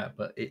anything like that,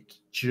 but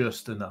it's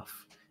just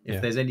enough. If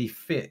there's any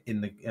fit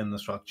in the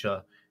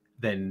structure,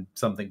 then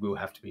something will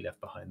have to be left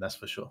behind. That's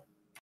for sure.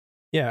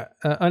 Yeah,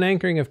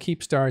 unanchoring of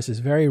Keepstars is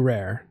very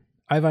rare.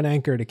 I've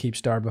unanchored a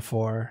Keepstar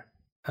before,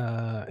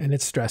 and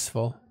it's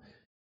stressful.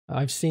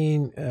 I've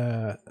seen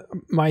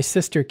my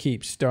sister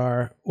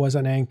Keepstar was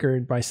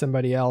unanchored by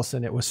somebody else,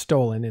 and it was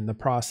stolen in the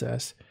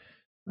process.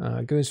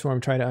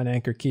 Goonswarm tried to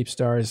unanchor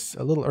Keepstars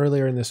a little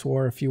earlier in this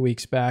war, a few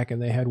weeks back,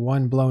 and they had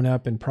one blown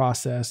up in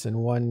process and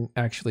one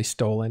actually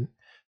stolen.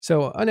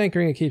 So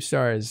unanchoring a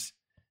Keepstar is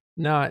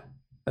not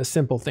a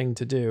simple thing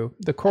to do.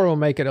 The core will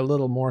make it a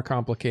little more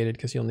complicated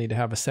because you'll need to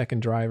have a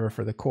second driver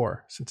for the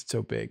core since it's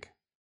so big.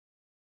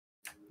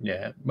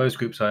 Yeah, most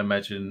groups, I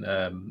imagine,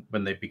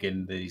 when they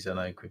begin these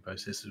unanchoring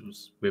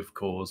processes with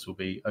cores, will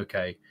be,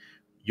 okay,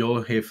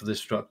 you're here for the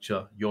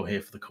structure, you're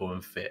here for the core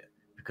and fit,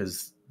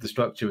 because the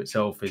structure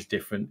itself is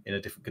different in a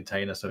different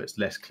container, so it's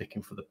less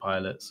clicking for the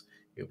pilots.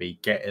 It'll be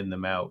getting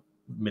them out,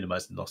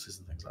 minimizing losses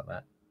and things like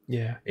that.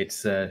 Yeah,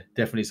 it's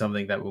definitely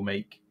something that will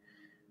make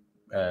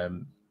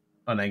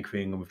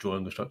unanchoring and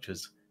withdrawing the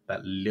structures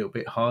that little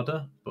bit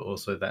harder, but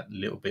also that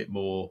little bit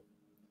more,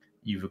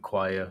 you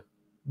require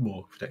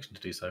more protection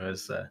to do so.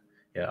 As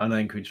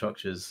unanchoring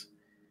structures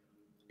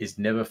is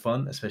never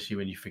fun, especially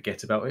when you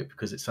forget about it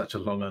because it's such a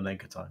long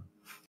unanchor time.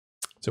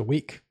 It's a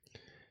week.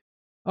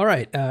 All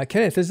right.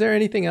 Kenneth, is there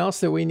anything else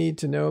that we need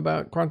to know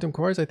about quantum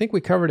cores? I think we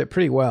covered it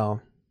pretty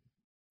well.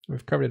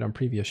 We've covered it on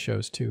previous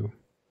shows too.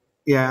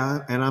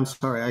 Yeah, and I'm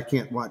sorry I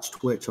can't watch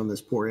Twitch on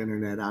this poor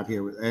internet out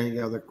here. With any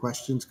other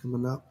questions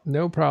coming up?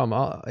 No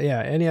problem.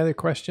 Any other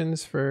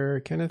questions for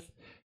Kenneth?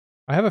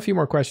 I have a few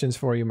more questions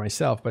for you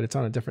myself, but it's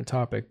on a different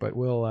topic. But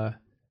we'll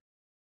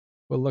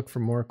look for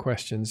more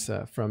questions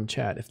from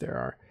chat if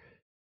there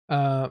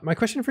are. My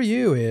question for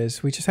you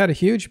is: we just had a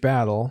huge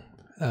battle.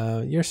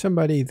 You're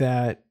somebody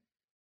that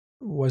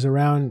was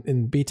around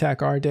in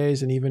BTAC-R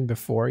days and even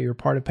before. You were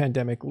part of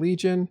Pandemic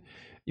Legion.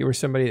 You were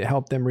somebody that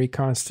helped them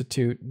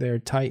reconstitute their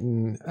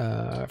Titan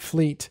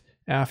fleet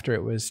after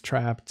it was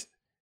trapped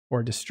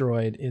or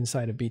destroyed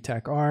inside of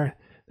BTAC-R.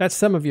 That's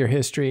some of your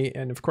history.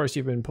 And of course,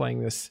 you've been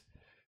playing this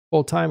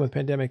full time with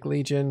Pandemic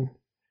Legion.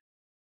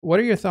 What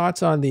are your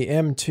thoughts on the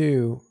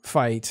M2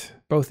 fight,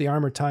 both the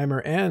armor timer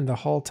and the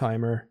hull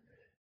timer,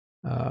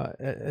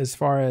 as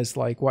far as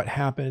like what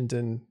happened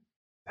and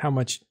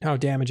how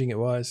damaging it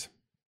was?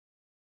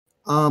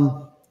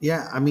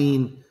 Yeah, I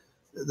mean,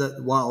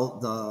 while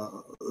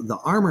the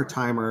armor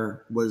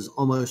timer was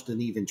almost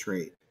an even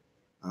trade.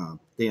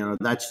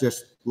 That's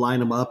just line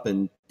them up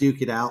and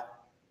duke it out,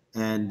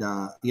 and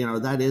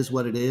that is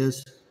what it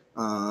is.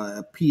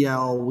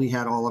 PL, we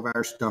had all of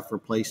our stuff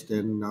replaced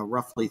in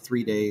roughly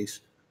 3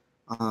 days.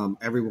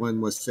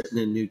 Everyone was sitting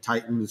in new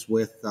Titans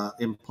with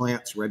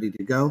implants ready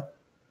to go.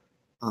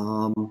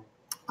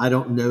 I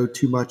don't know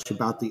too much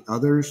about the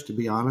others, to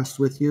be honest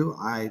with you.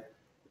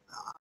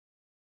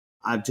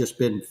 I've just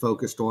been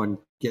focused on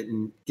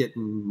getting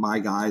my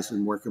guys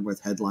and working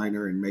with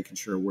Headliner and making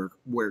sure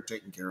we're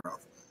taken care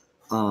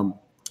of.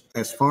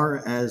 As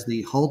far as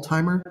the hull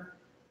timer,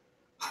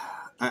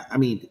 I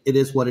mean, it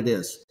is what it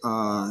is.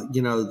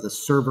 The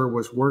server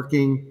was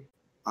working.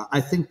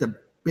 I think the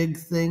big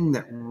thing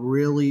that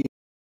really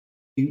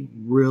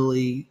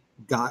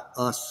got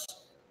us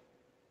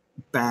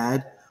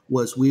bad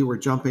was we were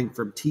jumping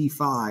from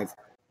T5,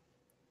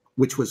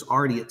 which was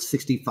already at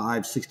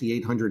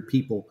 6,800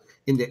 people,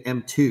 into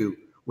M2,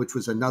 which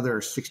was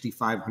another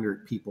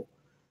 6,500 people.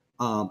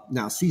 Now,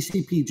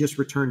 CCP just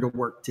returned to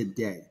work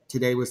today.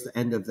 Today was the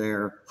end of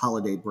their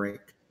holiday break.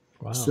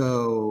 Wow.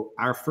 So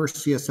our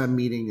first CSM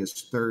meeting is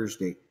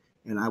Thursday,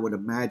 and I would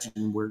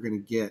imagine we're going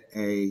to get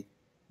a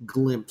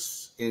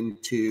glimpse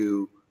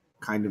into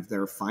kind of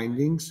their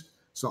findings.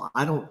 So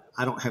I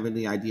don't have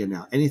any idea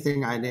now.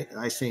 Anything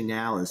I say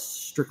now is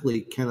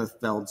strictly Kenneth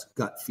Feld's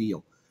gut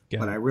feel. Yeah.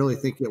 But I really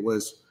think it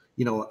was,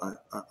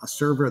 a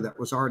server that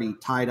was already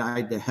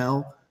tie-dyed to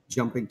hell,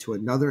 jumping to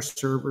another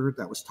server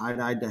that was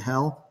tie-dyed to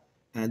hell.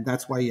 And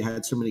that's why you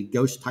had so many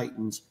Ghost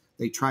Titans.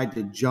 They tried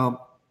to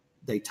jump,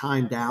 they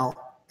timed out,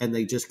 and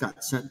they just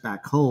got sent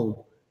back home,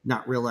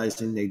 not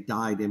realizing they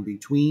died in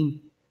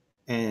between.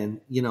 And,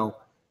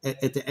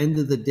 at the end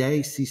of the day,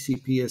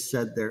 CCP has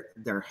said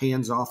they're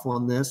hands off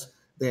on this.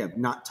 They have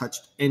not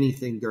touched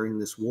anything during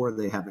this war.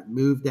 They haven't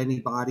moved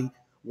anybody.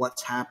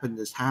 What's happened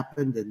has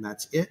happened, and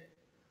that's it.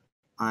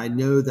 I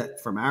know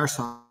that from our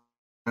side,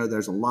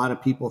 there's a lot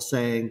of people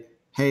saying,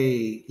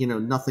 hey,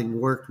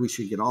 nothing worked. We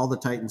should get all the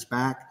Titans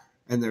back.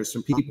 And there's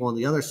some people on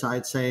the other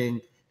side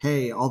saying,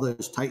 hey, all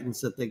those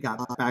Titans that they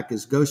got back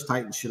as Ghost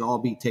Titans should all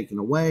be taken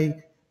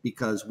away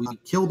because we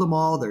killed them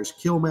all. There's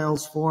kill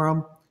mails for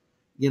them,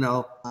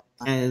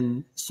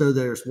 And so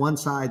there's one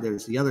side,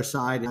 there's the other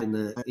side,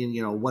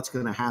 and what's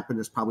going to happen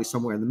is probably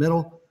somewhere in the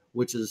middle,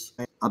 which is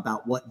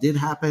about what did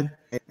happen.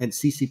 And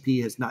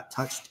CCP has not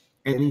touched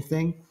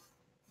anything.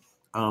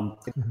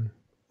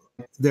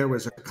 There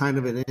was a kind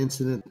of an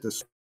incident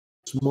this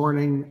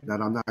morning that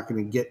I'm not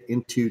going to get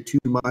into too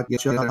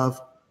much of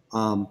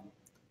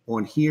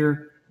on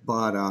here,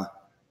 but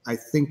I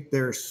think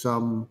there's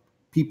some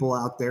people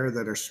out there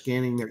that are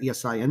scanning their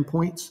ESI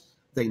endpoints.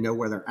 They know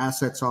where their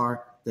assets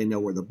are. They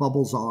know where the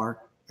bubbles are,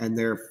 and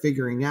they're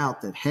figuring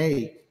out that,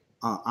 hey,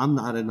 I'm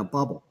not in a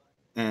bubble,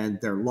 and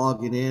they're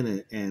logging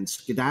in and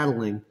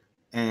skedaddling,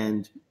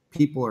 and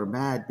people are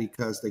mad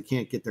because they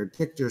can't get their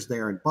dictors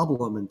there and bubble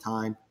them in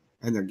time,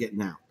 and they're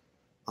getting out.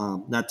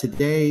 Now,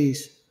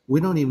 we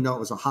don't even know it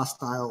was a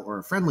hostile or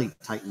a friendly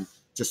Titan,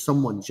 just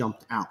someone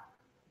jumped out.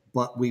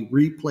 But we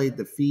replayed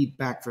the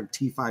feedback from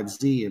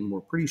T5Z, and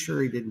we're pretty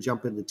sure he didn't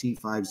jump into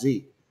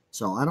T5Z.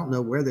 So I don't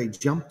know where they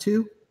jumped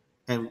to,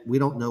 and we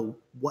don't know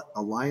what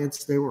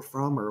alliance they were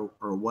from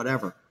or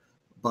whatever.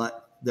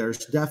 But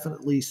there's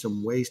definitely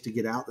some ways to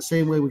get out, the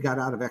same way we got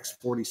out of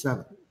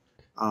X47.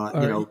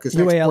 Because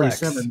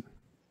X47,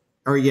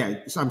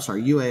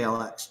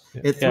 UALX.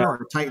 It threw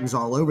our Titans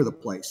all over the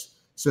place.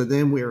 So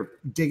then we're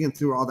digging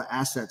through all the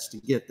assets to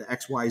get the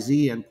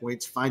XYZ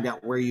endpoints, find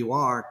out where you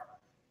are,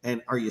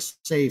 and are you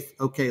safe?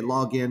 Okay,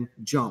 log in,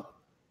 jump.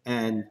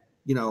 And,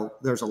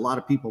 there's a lot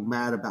of people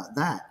mad about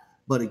that.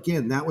 But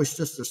again, that was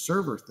just a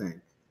server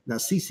thing. Now,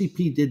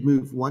 CCP did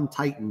move one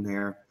Titan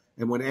there,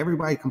 and when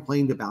everybody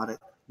complained about it,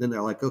 then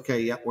they're like, okay,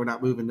 yep, we're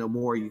not moving no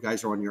more. You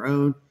guys are on your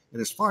own.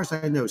 And as far as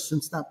I know,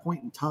 since that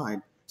point in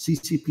time,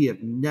 CCP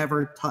have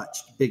never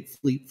touched big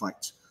fleet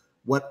fights.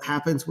 what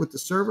happens with the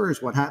server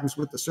is what happens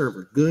with the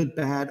server. Good,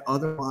 bad,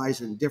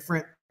 otherwise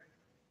indifferent.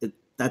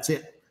 That's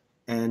it.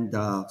 And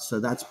so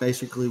that's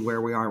basically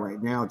where we are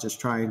right now, just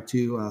trying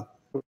to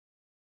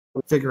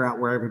figure out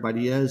where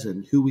everybody is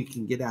and who we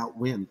can get out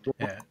when.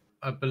 Yeah,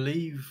 I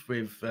believe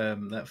with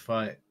that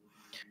fight,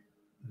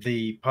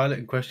 the pilot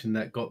in question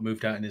that got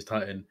moved out in his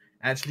Titan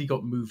actually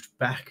got moved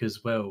back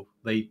as well.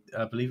 I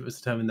believe it was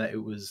determined that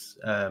it was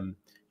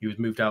he was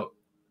moved out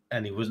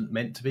and he wasn't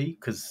meant to be,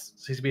 because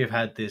CCP have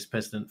had this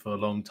precedent for a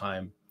long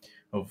time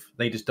of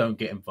they just don't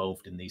get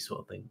involved in these sort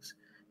of things,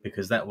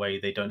 because that way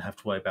they don't have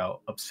to worry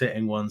about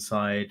upsetting one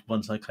side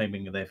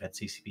claiming that they've had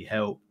CCP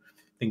help,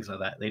 things like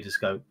that. They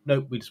just go,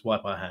 nope, we just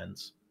wipe our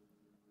hands.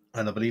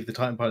 And I believe the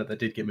Titan pilot that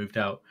did get moved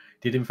out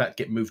did in fact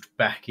get moved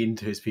back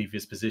into his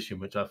previous position,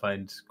 which I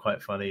find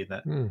quite funny.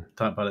 That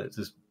Titan pilot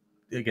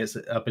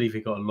I believe he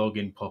got a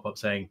login pop-up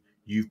saying,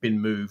 "You've been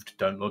moved,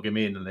 don't log him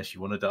in unless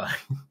you want to die."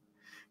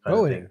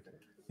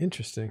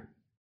 Interesting.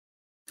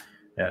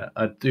 Yeah,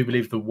 I do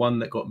believe the one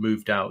that got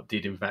moved out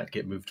did in fact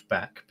get moved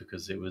back,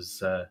 because it was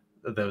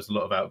there was a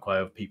lot of outcry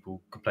of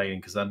people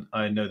complaining, because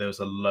I know there was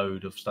a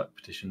load of stuck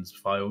petitions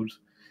filed,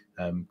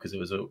 because it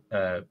was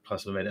a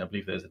plus of I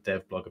believe there was a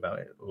dev blog about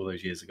it all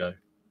those years ago.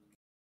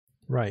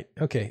 Right.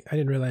 Okay. I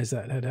didn't realize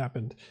that had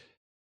happened.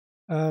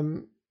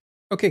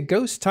 Okay.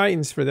 Ghost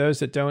Titans, for those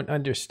that don't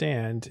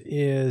understand,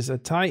 is a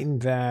Titan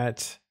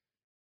that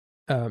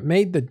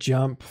made the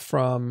jump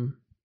from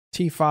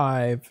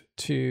T5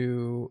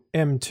 to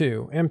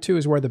M2. M2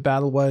 is where the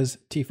battle was.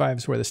 T5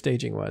 is where the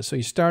staging was. So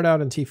you start out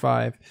in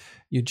T5,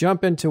 you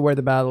jump into where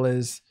the battle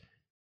is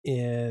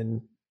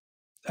in,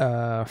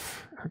 how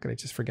could I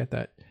just forget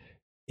that?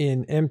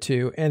 In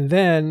M2, and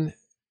then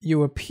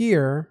you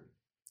appear,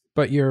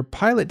 but your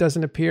pilot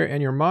doesn't appear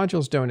and your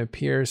modules don't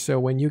appear. So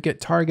when you get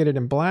targeted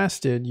and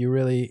blasted,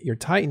 your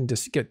Titan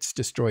just gets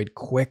destroyed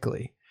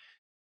quickly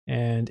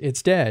and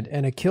it's dead,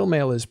 and a kill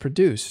mail is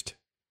produced.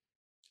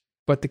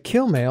 But the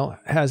kill mail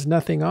has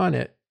nothing on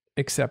it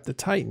except the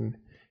Titan.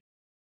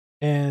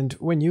 And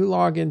when you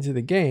log into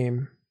the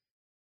game,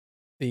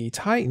 the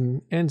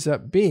Titan ends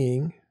up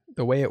being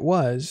the way it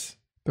was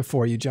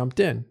before you jumped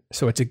in.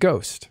 So it's a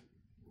ghost.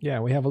 Yeah,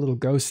 we have a little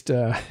ghost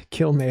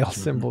kill mail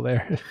symbol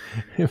there.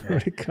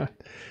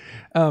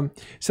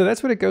 So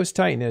that's what a ghost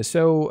Titan is.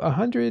 So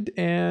 100,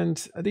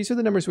 and these are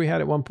the numbers we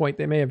had at one point.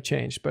 They may have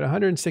changed, but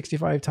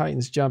 165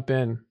 Titans jump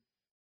in,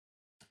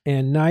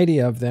 and 90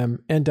 of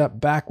them end up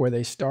back where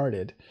they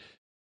started.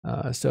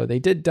 So they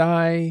did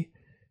die,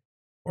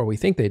 or we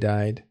think they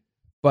died,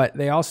 but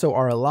they also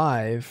are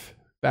alive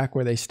back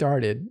where they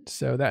started.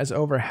 So that is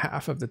over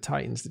half of the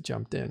Titans that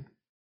jumped in.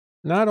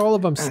 Not all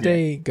of them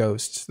stay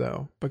ghosts,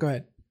 though, but go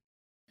ahead.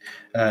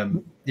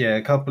 Yeah,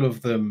 a couple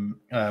of them,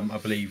 I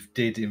believe,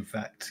 did in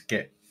fact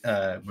get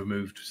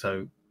removed.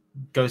 So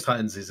Ghost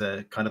Titans is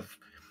a kind of,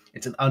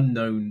 it's an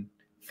unknown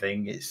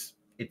thing. It's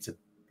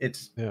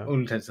all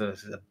intents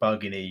as a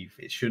bug in EVE.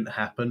 It shouldn't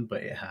happen,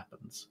 but it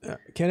happens.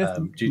 Kenneth,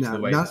 due to the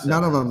way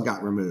none of them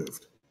got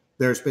removed.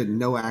 There's been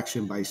no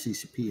action by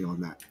CCP on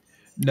that.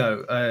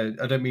 No,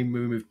 I don't mean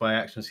removed by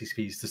action of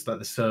CCP. It's just like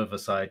the server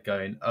side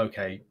going,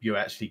 okay, you're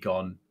actually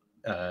gone,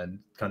 and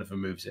kind of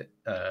removes it.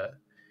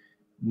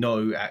 Not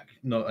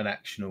an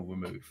actional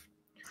remove.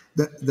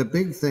 The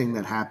big thing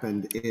that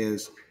happened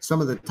is some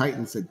of the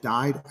Titans that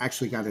died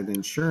actually got an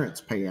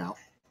insurance payout,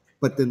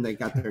 but then they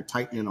got their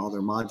Titan and all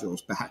their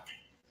modules back.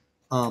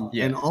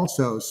 And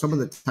also some of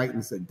the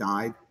Titans that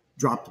died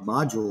dropped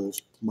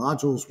modules.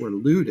 Modules were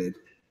looted,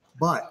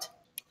 but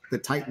the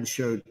Titans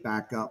showed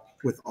back up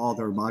with all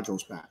their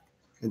modules back.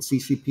 And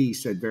CCP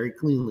said very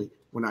cleanly,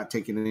 we're not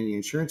taking any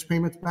insurance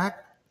payments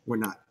back. We're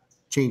not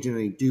changing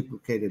any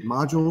duplicated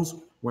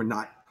modules. We're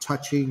not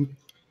touching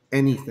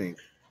anything.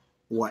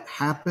 What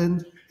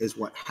happened is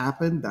what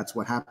happened. That's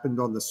what happened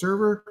on the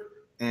server,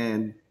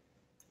 and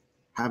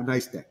have a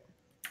nice day.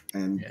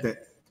 And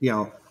that,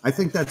 I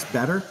think that's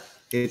better.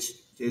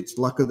 It's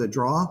luck of the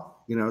draw.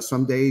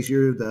 Some days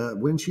you're the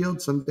windshield,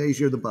 some days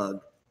you're the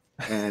bug,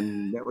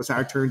 and it was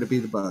our turn to be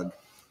the bug.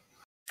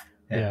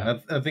 Yeah,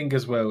 I think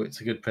as well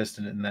it's a good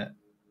precedent in that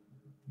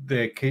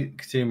they're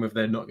continuing with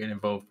their not getting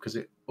involved, because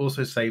it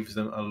also saves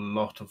them a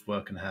lot of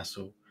work and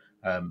hassle.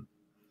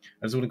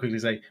 I just want to quickly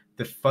say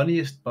the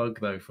funniest bug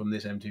though from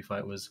this M2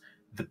 fight was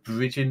the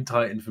bridging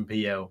Titan from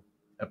PL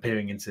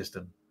appearing in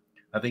system.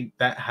 I think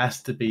that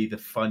has to be the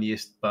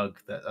funniest bug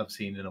that I've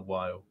seen in a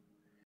while.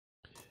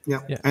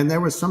 Yeah. And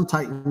there was some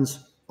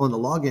Titans on the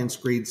login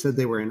screen said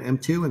they were in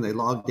M2 and they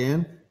logged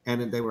in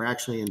and they were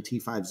actually in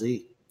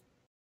T5Z.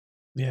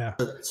 Yeah.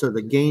 So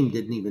the game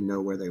didn't even know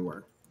where they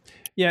were.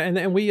 Yeah,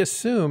 and we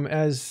assume,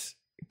 as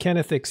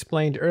Kenneth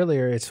explained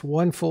earlier, it's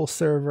one full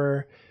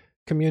server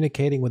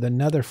communicating with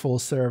another full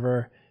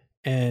server,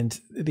 and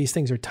these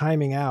things are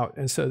timing out.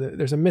 And so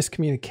there's a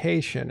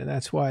miscommunication, and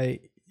that's why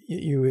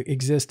you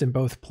exist in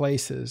both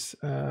places.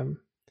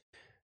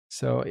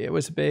 So it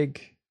was a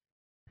big...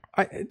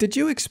 did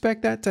you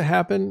expect that to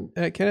happen,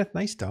 Kenneth?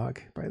 Nice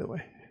dog, by the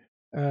way.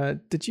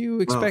 Did you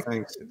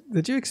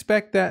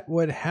expect that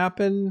would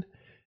happen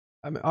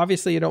I mean,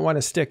 obviously, you don't want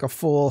to stick a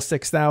full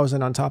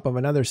 6,000 on top of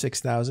another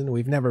 6,000.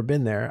 We've never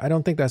been there. I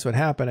don't think that's what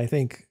happened. I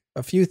think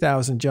a few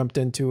thousand jumped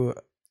into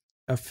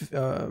a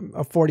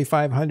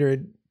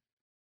 4,500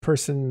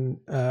 person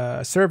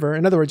server.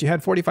 In other words, you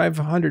had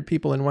 4,500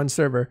 people in one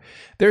server.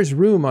 There's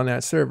room on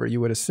that server, you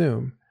would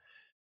assume.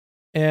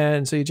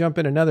 And so you jump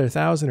in another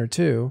 1,000 or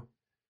two.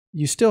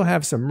 You still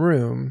have some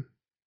room.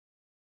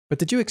 But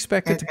did you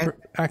expect it to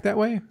act that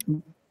way?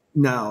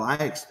 No,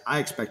 I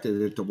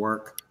expected it to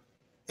work.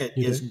 It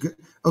is good.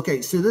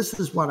 Okay, so this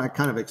is what I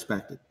kind of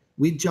expected.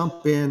 We'd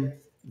jump in,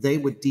 they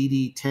would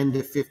DD 10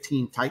 to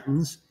 15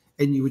 Titans,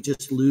 and you would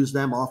just lose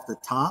them off the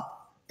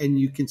top, and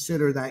you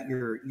consider that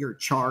your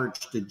charge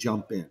to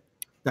jump in.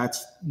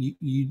 That's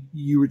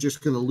you were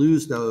just going to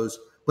lose those,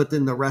 but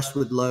then the rest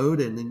would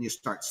load, and then you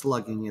start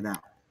slugging it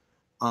out.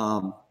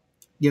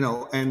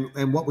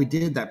 And what we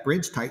did, that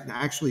Bridge Titan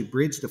actually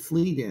bridged a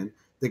fleet in.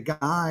 The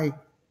guy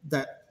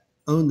that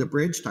owned the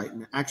Bridge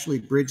Titan actually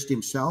bridged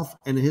himself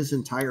and his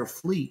entire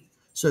fleet,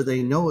 so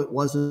they know it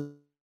wasn't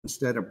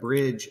instead of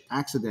bridge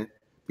accident,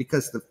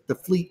 because the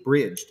fleet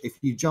bridged. If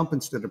you jump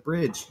instead of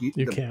bridge,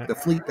 the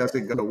fleet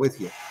doesn't go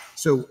with you.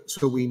 So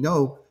we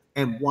know.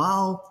 And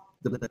while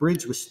the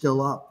bridge was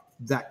still up,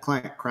 that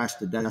client crashed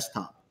the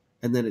desktop,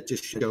 and then it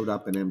just showed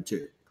up in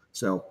M2.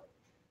 So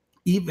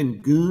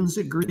even goons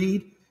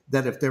agreed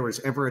that if there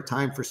was ever a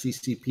time for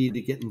CCP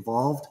to get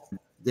involved,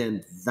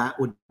 then that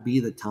would be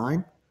the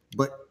time.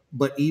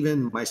 But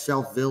even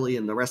myself, Billy,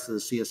 and the rest of the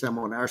CSM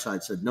on our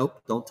side said,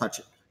 nope, don't touch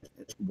it.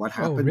 What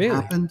happened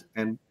happened,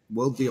 and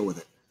we'll deal with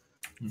it.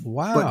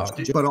 Wow.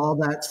 But all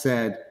that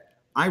said,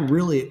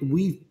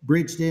 we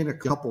bridged in a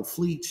couple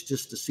fleets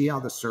just to see how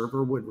the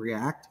server would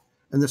react.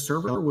 And the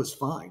server was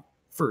fine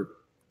for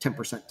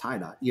 10%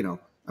 tie-dye.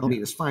 I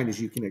mean, as fine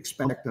as you can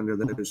expect under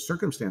those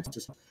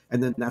circumstances.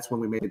 And then that's when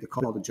we made the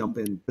call to jump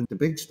in the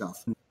big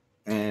stuff.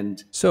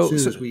 And as soon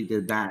as we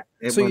did that,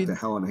 it went to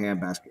hell in a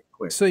handbasket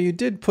quick. So you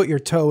did put your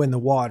toe in the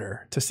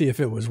water to see if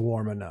it was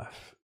warm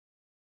enough.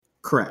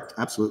 Correct.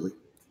 Absolutely.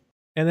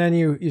 And then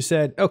you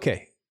said,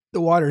 okay,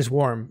 the water's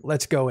warm.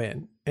 Let's go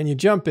in. And you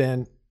jump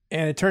in,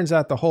 and it turns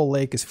out the whole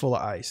lake is full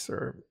of ice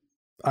or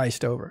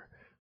iced over,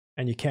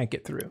 and you can't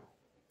get through.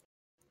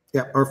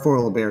 Yeah, or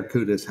full of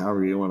barracudas,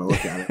 however you want to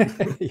look at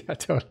it. Yeah,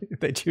 totally.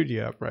 They chewed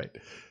you up, right?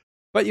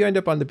 But you end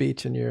up on the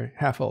beach, and you're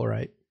half all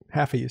right.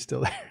 Half of you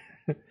still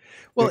there.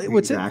 Well,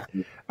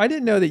 exactly. I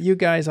didn't know that you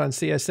guys on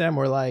CSM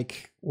were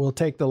like, we'll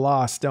take the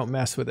loss, don't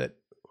mess with it.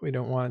 We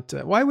don't want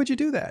why would you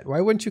do that?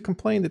 Why wouldn't you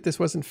complain that this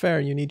wasn't fair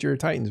and you need your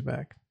Titans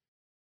back?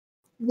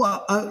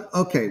 Well,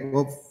 okay.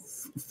 Well,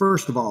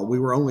 first of all, we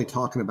were only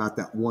talking about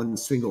that one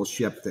single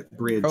ship that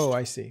bridged. Oh,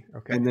 I see.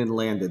 Okay. And then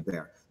landed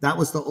there. That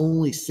was the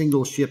only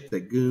single ship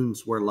that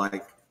goons were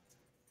like,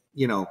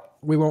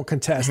 we won't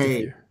contest.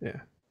 Hey, yeah.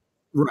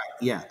 Right.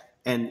 Yeah.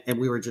 And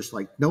we were just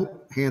like,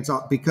 nope, hands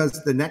off,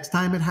 because the next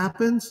time it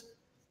happens,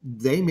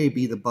 they may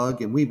be the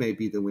bug and we may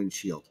be the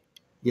windshield.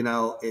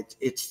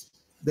 It's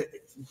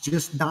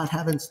just not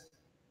having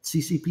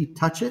CCP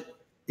touch it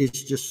is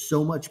just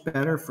so much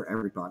better for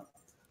everybody.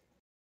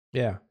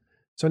 Yeah.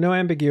 So no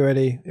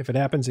ambiguity. If it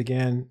happens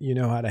again, you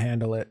know how to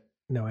handle it.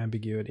 No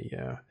ambiguity.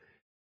 Yeah.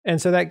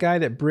 And so that guy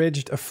that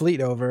bridged a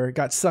fleet over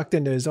got sucked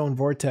into his own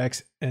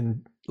vortex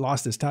and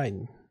lost his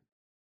Titan.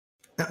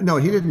 No,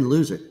 he didn't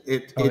lose it.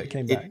 It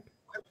came back.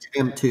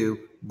 M2,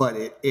 but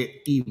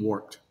it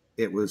worked.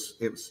 It was.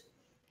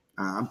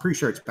 I'm pretty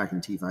sure it's back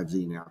in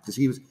T5Z now, because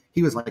he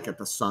was like at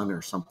the Sun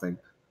or something.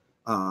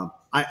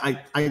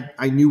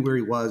 I knew where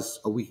he was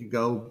a week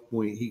ago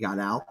when he got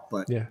out,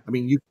 but yeah. I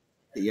mean, you can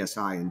the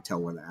ESI and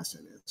tell where the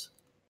asset is.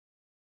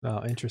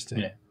 Oh, interesting.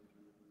 Yeah.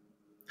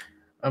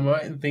 I'm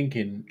right in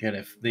thinking,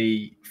 Kenneth,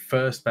 the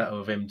first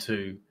battle of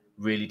M2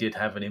 really did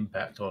have an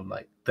impact on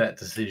like that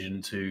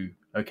decision to,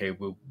 okay,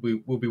 we'll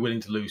be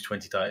willing to lose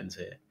 20 Titans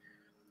here.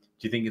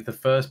 Do you think if the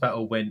first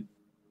battle went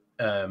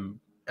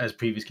as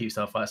previous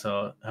Keepstar fights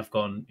have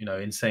gone,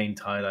 insane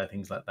tie-dye,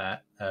 things like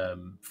that,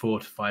 4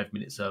 to 5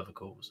 minute server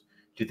calls,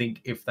 do you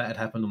think if that had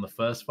happened on the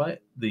first fight,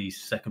 the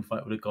second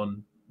fight would have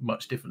gone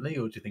much differently,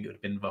 or do you think it would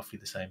have been roughly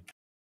the same?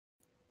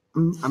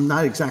 I'm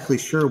not exactly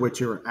sure what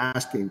you're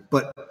asking,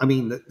 but I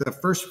mean, the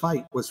first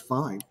fight was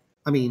fine.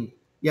 I mean,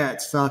 yeah,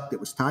 it sucked. It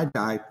was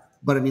tie-dye,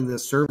 but I mean, the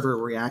server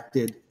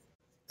reacted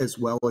as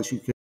well as you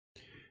could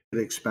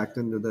expect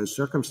under those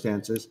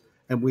circumstances.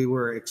 And we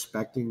were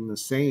expecting the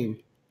same.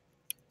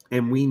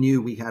 And we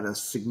knew we had a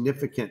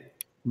significant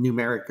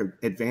numeric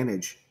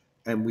advantage,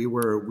 and we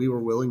were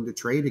willing to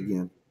trade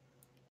again.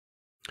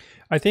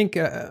 I think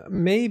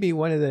maybe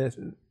one of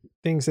the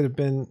things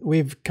that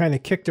we've kind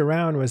of kicked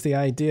around was the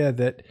idea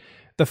that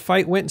the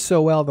fight went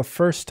so well the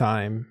first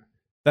time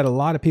that a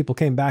lot of people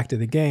came back to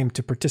the game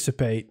to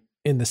participate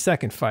in the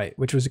second fight,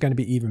 which was going to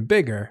be even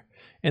bigger.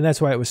 And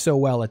that's why it was so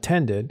well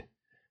attended.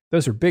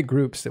 Those are big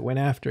groups that went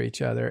after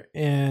each other.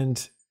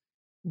 And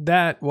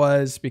that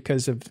was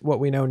because of what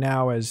we know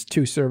now as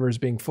two servers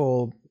being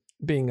full,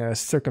 being a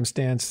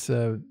circumstance,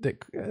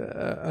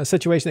 a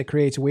situation that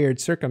creates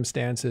weird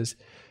circumstances,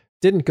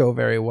 didn't go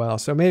very well.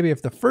 So maybe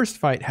if the first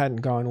fight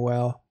hadn't gone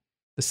well,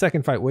 the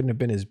second fight wouldn't have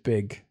been as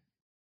big.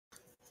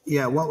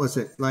 Yeah, what was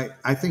it? Like,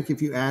 I think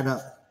if you add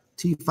up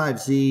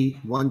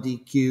T5Z,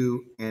 1DQ,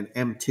 and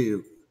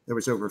M2, there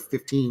was over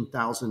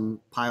 15,000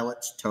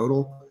 pilots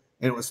total.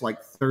 And it was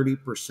like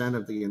 30%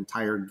 of the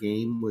entire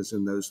game was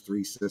in those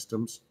three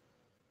systems.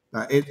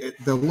 The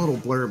little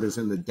blurb is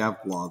in the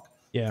dev blog.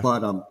 Yeah.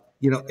 But,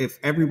 if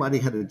everybody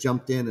had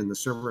jumped in and the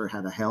server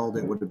had held,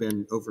 it would have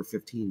been over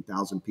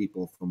 15,000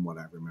 people from what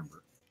I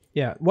remember.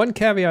 Yeah. One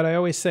caveat I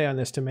always say on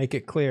this to make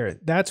it clear,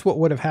 that's what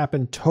would have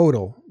happened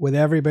total with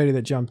everybody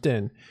that jumped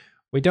in.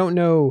 We don't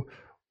know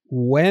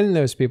when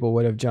those people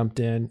would have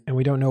jumped in, and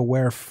we don't know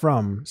where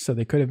from. So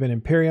they could have been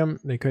Imperium,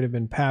 they could have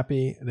been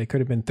Pappy, they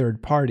could have been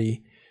third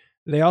party.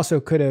 They also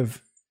could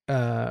have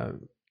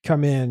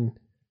come in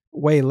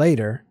way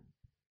later.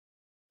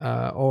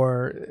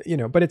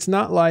 But it's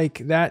not like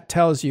that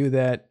tells you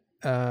that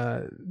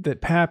that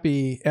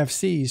Pappy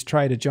FCs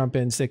try to jump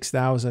in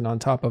 6,000 on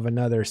top of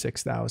another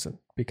 6,000,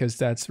 because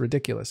that's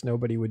ridiculous.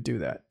 Nobody would do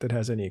that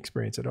has any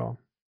experience at all.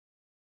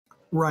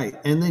 Right.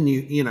 And then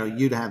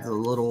you'd have the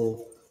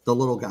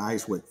little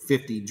guys with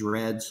 50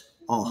 dreads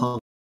all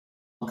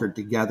hunkered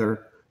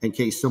together in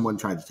case someone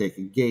tried to take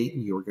a gate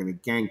and you were going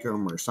to gank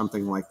them or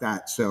something like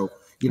that. So,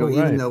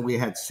 even though we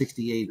had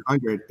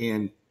 6,800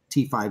 in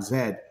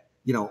T5Z,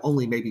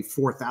 only maybe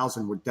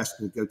 4,000 were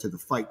destined to go to the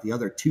fight. The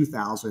other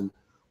 2,000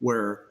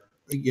 were,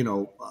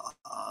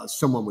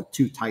 someone with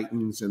two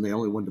Titans and they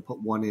only wanted to put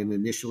one in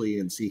initially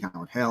and see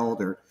how it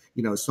held, or,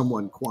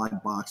 someone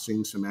quad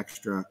boxing some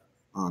extra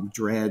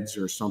dreads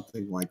or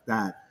something like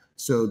that.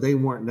 So they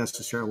weren't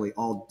necessarily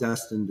all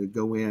destined to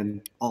go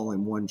in all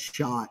in one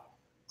shot.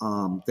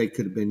 They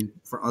could have been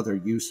for other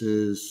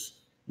uses,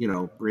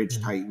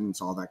 bridge Titans,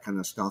 all that kind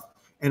of stuff.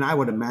 And I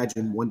would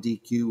imagine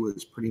 1DQ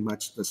is pretty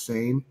much the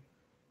same.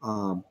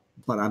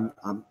 But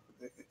I'm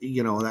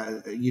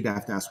you'd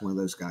have to ask one of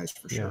those guys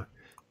for sure.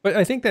 But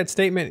I think that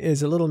statement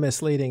is a little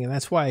misleading, and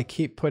that's why I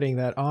keep putting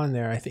that on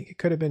there. I think it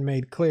could have been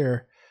made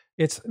clear.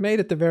 It's made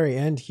at the very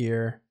end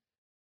here,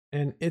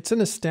 and it's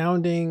an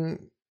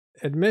astounding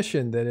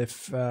admission that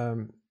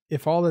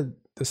if all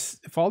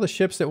the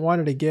ships that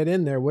wanted to get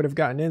in there would have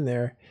gotten in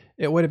there,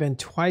 it would have been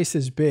twice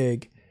as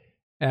big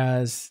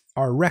as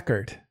our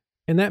record.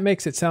 And that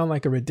makes it sound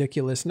like a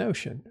ridiculous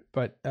notion,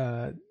 but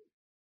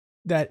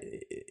that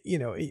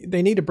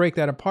they need to break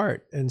that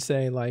apart and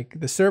say, like,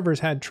 the servers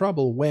had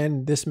trouble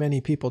when this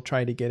many people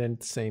tried to get in at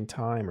the same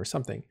time or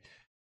something.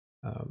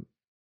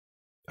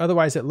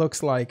 Otherwise it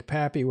looks like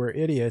Pappy were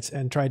idiots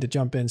and tried to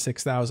jump in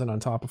 6,000 on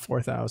top of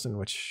 4,000,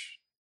 which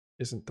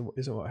isn't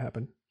what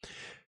happened.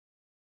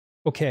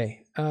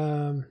 Okay.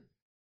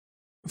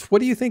 What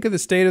do you think of the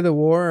state of the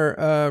war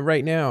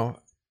right now?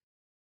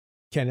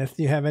 Kenneth,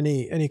 do you have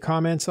any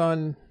comments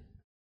on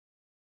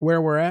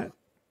where we're at?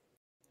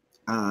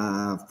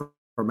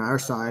 From our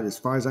side, as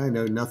far as I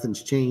know,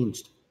 nothing's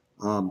changed.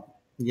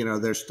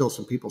 There's still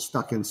some people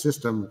stuck in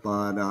system,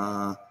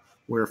 but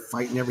we're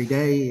fighting every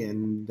day.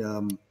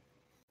 And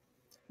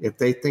if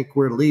they think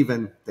we're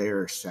leaving,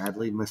 they're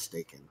sadly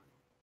mistaken.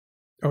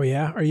 Oh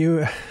yeah, are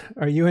you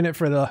in it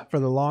for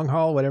the long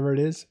haul, whatever it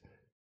is?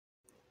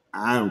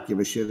 I don't give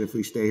a shit if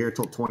we stay here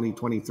till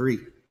 2023.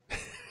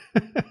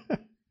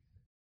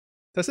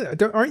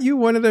 Aren't you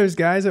one of those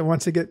guys that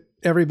wants to get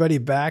everybody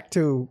back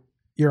to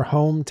your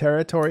home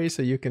territory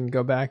so you can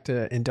go back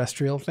to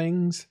industrial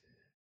things?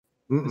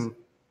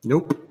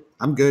 Nope.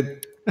 I'm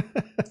good.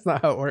 That's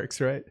not how it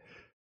works, right?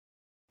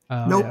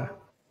 Nope. Yeah.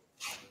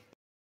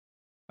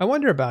 I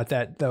wonder about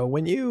that though,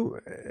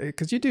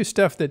 because you do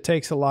stuff that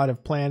takes a lot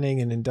of planning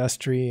and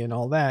industry and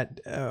all that.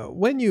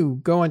 When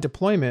you go on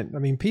deployment, I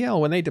mean,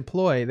 PL, when they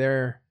deploy,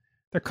 they're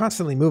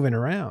constantly moving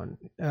around.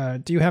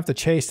 Do you have to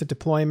chase the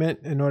deployment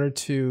in order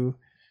to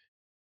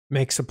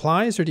make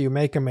supplies, or do you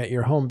make them at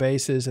your home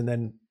bases and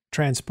then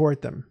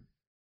transport them?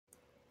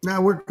 No,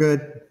 we're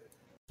good.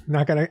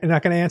 Not gonna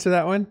answer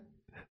that one.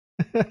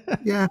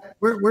 Yeah,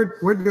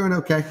 we're doing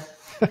okay.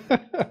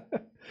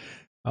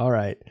 All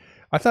right.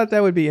 I thought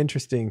that would be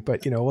interesting,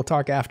 but we'll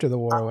talk after the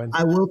war.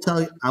 I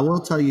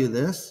will tell you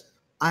this.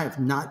 I have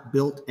not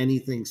built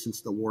anything since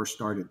the war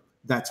started.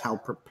 That's how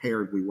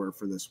prepared we were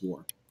for this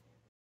war.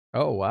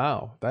 Oh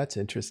wow, that's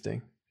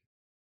interesting.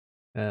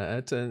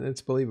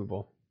 It's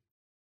believable.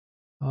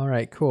 All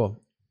right, cool.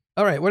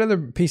 All right, what other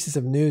pieces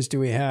of news do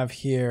we have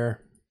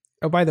here?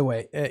 Oh, by the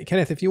way,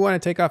 Kenneth, if you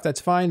want to take off,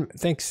 that's fine.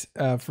 Thanks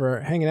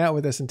for hanging out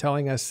with us and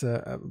telling us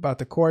about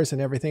the course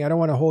and everything. I don't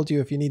want to hold you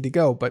if you need to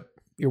go, but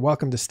you're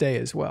welcome to stay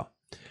as well.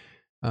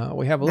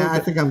 We have a little. I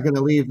think I'm going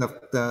to leave.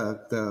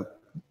 The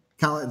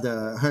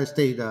Ohio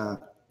State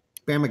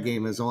Bama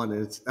game is on.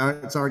 It's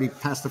already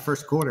past the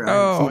first quarter.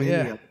 Oh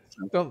yeah.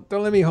 Don't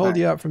let me hold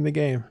you up from the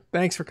game.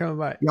 Thanks for coming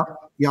by.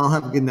 Y'all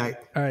have a good night.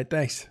 All right,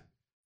 thanks.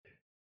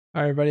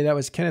 All right, everybody. That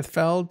was Kenneth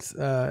Feld,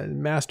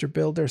 master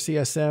builder,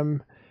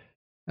 CSM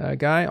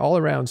guy, all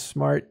around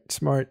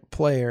smart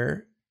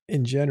player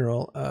in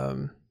general.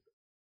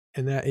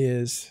 And that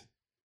is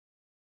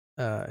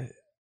a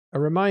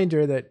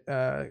reminder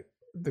that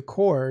the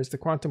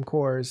quantum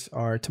cores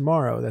are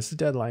tomorrow. That's the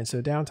deadline.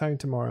 So downtime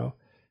tomorrow.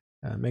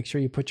 Make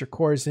sure you put your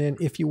cores in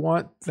if you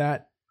want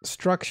that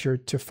structure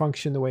to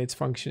function the way it's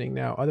functioning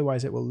now.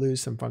 Otherwise, it will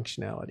lose some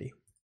functionality.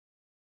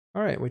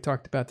 All right, we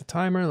talked about the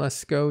timer.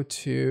 Let's go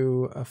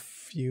to a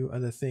few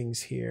other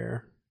things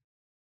here.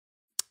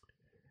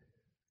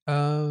 I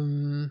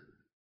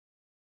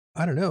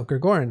don't know,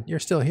 Grigorin, you're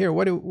still here.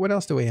 What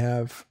else do we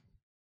have?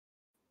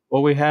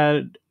 Well, we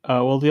had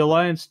the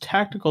Alliance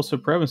Tactical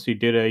Supremacy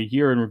did a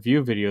year in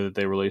review video that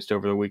they released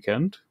over the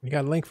weekend. You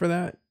got a link for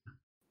that?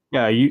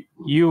 Yeah,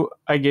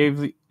 I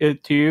gave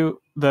it to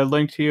you, the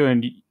link to you,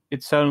 and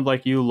it sounded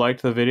like you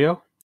liked the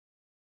video.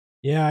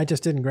 Yeah, I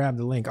just didn't grab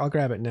the link. I'll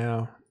grab it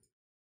now.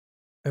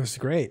 It was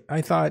great.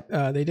 I thought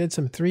they did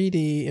some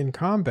 3D in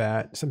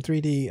combat, some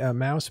 3D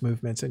mouse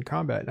movements in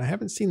combat. And I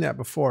haven't seen that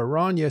before.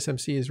 Ron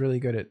USMC is really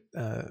good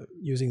at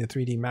using the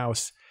 3D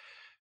mouse.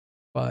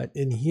 But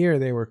in here,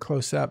 they were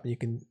close up. And you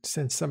can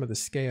sense some of the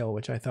scale,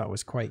 which I thought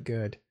was quite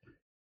good.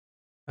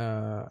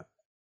 Let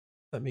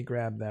me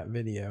grab that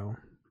video.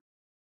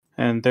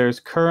 And there's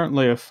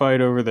currently a fight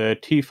over the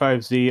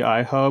T5Z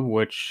iHub,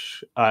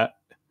 which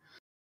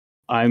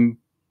I'm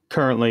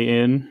currently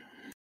in.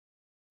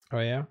 Oh,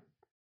 yeah?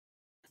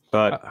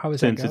 But how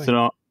is since that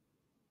going?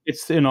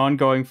 it's an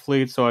ongoing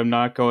fleet, so I'm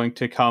not going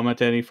to comment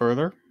any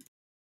further.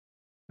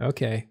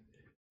 Okay.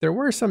 There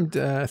were some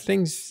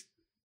things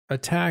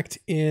attacked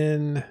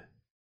in...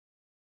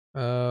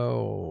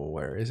 Oh,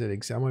 where is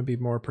it? I want to be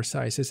more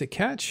precise. Is it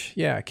Catch?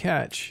 Yeah,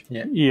 Catch.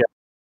 Yeah.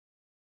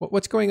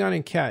 What's going on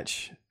in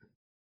Catch?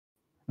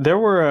 There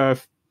were a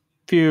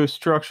few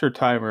structure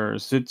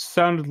timers. It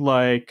sounded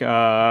like...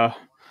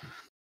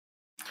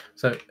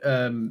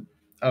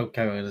 I'll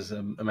carry on as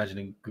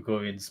imagining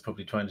Gregorian's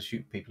probably trying to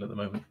shoot people at the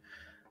moment.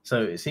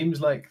 So it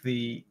seems like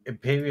the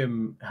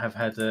Imperium have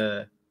had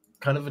a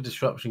kind of a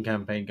disruption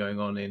campaign going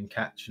on in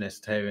Catch and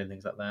Esoteria and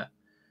things like that.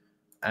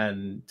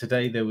 And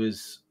today there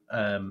was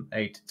a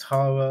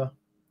Tatara,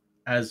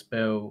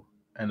 Asbel,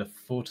 and a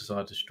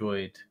Fortizar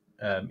destroyed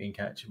in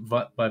Catch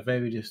by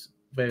various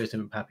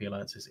different Pappy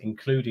alliances,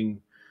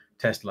 including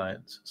Test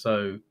Alliance.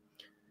 So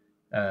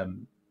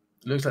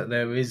looks like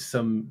there is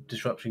some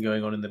disruption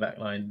going on in the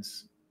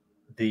backlines.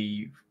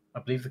 I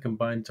believe the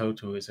combined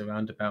total is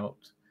around about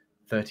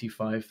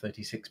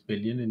 36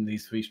 billion in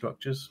these three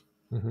structures.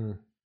 Mm-hmm.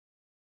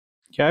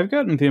 Yeah, I've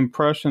gotten the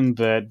impression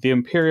that the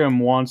Imperium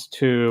wants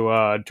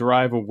to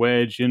drive a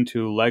wedge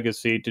into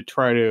Legacy to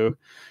try to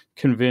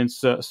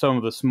convince some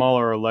of the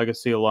smaller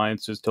Legacy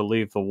alliances to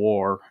leave the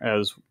war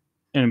as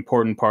an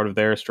important part of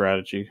their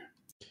strategy.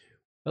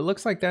 It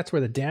looks like that's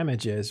where the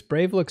damage is.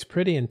 Brave looks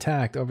pretty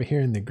intact over here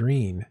in the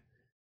green.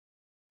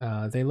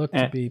 They look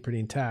to be pretty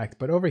intact.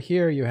 But over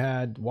here you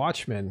had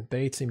Watchmen.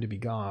 They seem to be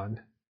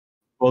gone.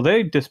 Well,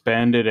 they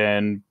disbanded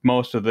and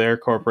most of their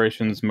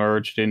corporations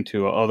merged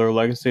into other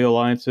legacy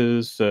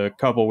alliances a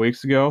couple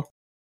weeks ago.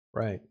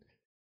 Right.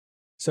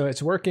 So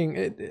it's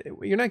working.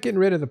 You're not getting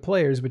rid of the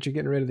players, but you're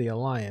getting rid of the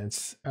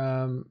alliance.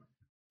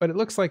 But it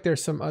looks like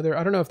there's some other...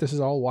 I don't know if this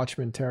is all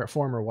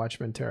former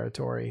Watchmen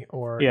territory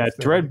or... Yeah,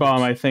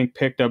 Dreadbomb, I think,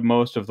 picked up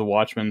most of the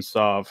Watchmen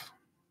Sov.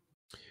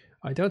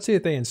 I don't see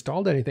that they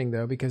installed anything,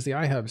 though, because the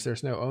iHubs,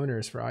 there's no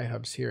owners for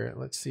iHubs here.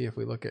 Let's see if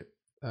we look at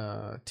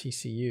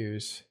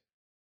TCUs.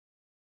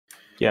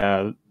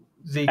 Yeah,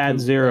 at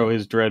zero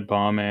is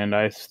Dreadbomb, and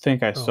I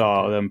think I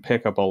saw them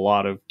pick up a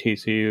lot of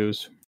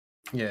TCUs.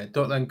 Yeah,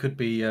 Dotland could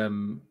be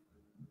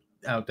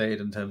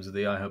outdated in terms of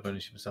the iHub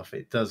ownership and stuff.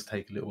 It does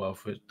take a little while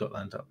for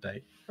Dotland to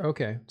update.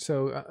 Okay,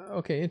 so,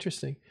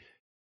 interesting.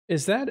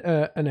 Is that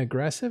an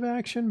aggressive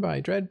action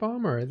by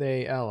Dreadbomb, or are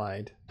they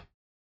allied?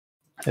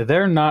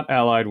 They're not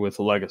allied with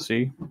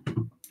Legacy.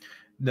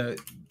 No,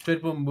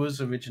 Dreadbomb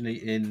was originally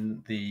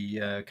in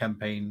the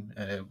campaign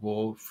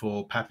war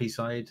for Pappy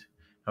side.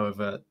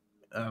 However,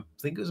 I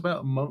think it was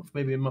about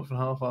maybe a month and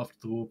a half after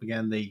the war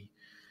began, they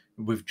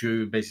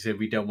withdrew and basically said,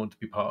 we don't want to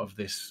be part of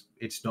this.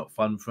 It's not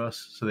fun for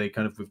us. So they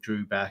kind of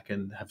withdrew back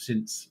and have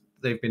since,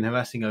 they've been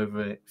harassing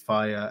over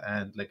Fire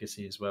and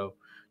Legacy as well,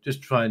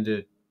 just trying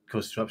to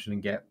cause disruption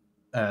and get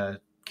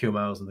kill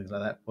miles and things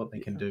like that, what they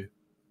can do.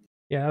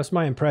 Yeah, that was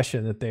my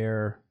impression, that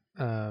they're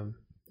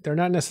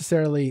not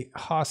necessarily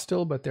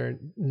hostile, but they're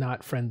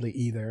not friendly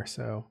either.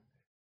 So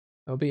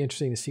it'll be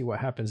interesting to see what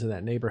happens in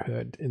that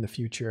neighborhood in the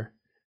future.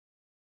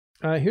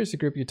 Here's the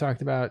group you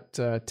talked about,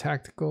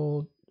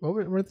 Tactical...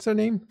 What's their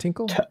name?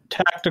 Tinkle?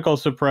 Tactical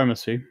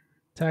Supremacy.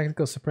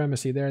 Tactical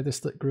Supremacy. They're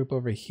this group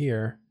over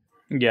here.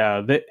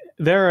 Yeah,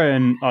 they're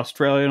an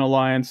Australian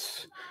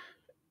alliance.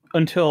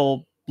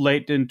 Until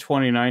late in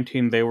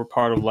 2019, they were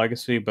part of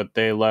Legacy, but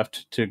they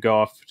left to go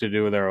off to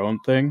do their own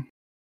thing.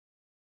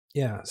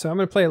 Yeah, so I'm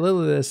going to play a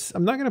little of this.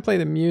 I'm not going to play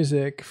the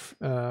music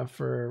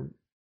for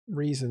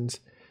reasons,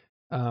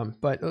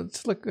 but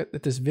let's look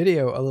at this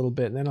video a little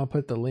bit, and then I'll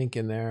put the link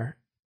in there.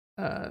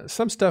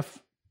 Some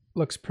stuff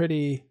looks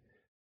pretty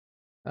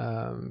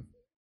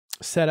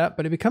set up,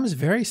 but it becomes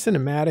very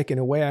cinematic in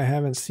a way I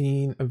haven't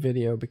seen a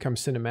video become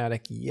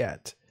cinematic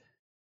yet.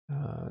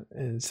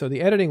 And so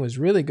the editing was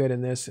really good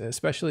in this,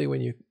 especially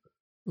when you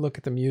look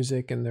at the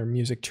music and their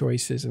music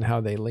choices and how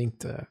they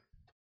linked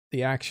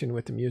the action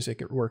with the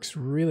music. It works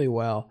really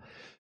well.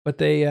 But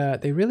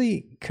they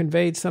really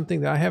conveyed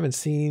something that I haven't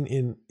seen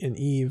in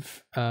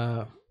Eve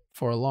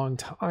for a long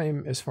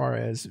time as far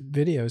as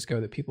videos go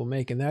that people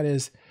make, and that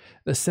is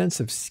the sense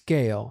of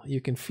scale.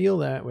 You can feel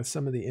that with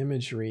some of the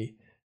imagery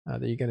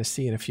that you're going to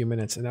see in a few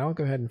minutes. And I'll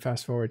go ahead and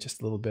fast forward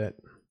just a little bit.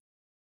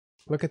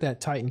 Look at that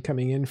Titan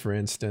coming in, for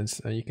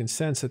instance. You can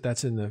sense that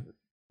that's in the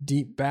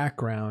deep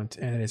background,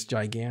 and it's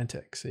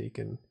gigantic. So you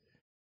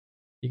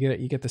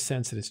get the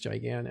sense that it's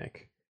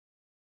gigantic.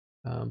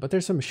 But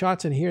there's some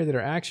shots in here that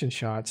are action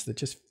shots that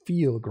just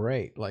feel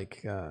great.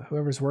 Like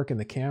whoever's working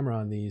the camera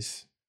on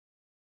these,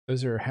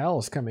 those are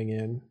Hell's coming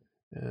in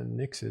and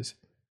Nix's.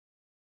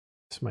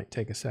 This might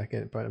take a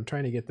second, but I'm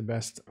trying to get the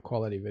best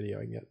quality video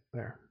I can get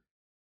there.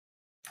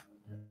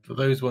 For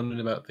those wondering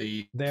about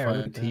the There,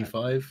 look at that.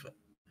 T5,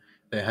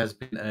 there has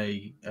been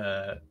a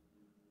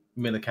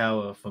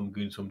Minokawa from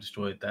Goonswarm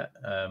Destroyed that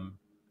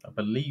I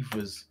believe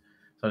was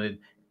started.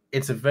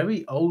 It's a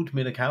very old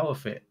Minokawa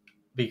fit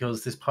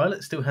because this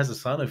pilot still has a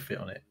Sino fit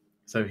on it.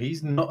 So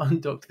he's not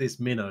undocked this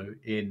Minnow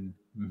in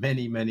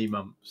many, many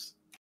months.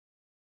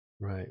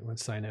 Right, when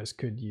Sinos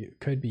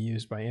could be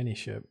used by any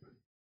ship.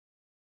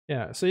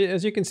 Yeah, so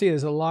as you can see,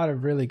 there's a lot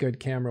of really good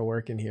camera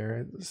work in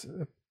here. It's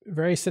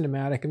very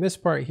cinematic, and this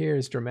part here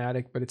is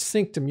dramatic, but it's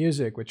synced to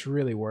music, which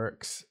really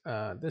works.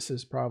 This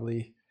is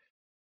probably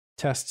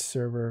test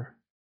server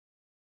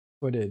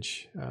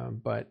footage,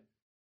 but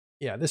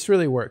yeah, this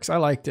really works. I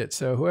liked it.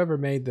 So whoever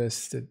made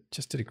this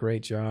just did a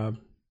great job.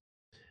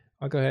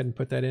 I'll go ahead and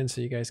put that in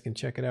so you guys can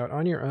check it out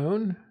on your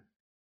own.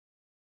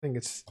 I think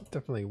it's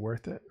definitely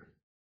worth it.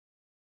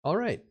 All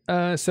right.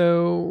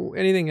 So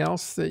anything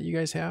else that you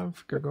guys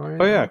have,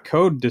 Gregorian? Oh yeah,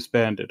 Code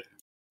disbanded.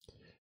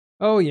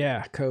 Oh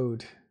yeah,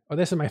 Code. Oh,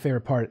 this is my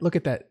favorite part. Look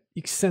at that.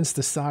 You can sense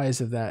the size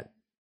of that.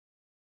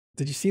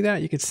 Did you see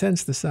that? You could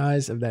sense the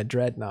size of that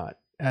dreadnought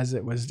as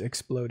it was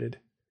exploded.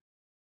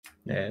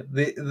 Yeah.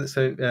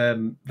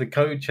 The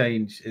Code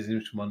change is an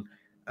interesting one.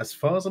 As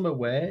far as I'm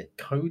aware,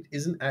 Code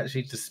isn't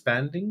actually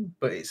disbanding,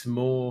 but it's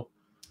more.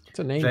 It's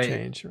a name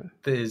change.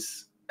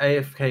 There's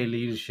AFK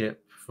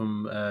leadership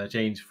from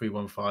Jane's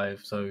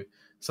 315. So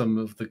some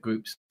of the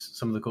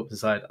corps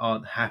inside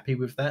aren't happy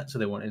with that, so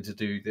they wanted to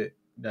do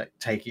that,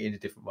 take it in a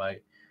different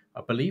way.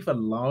 I believe a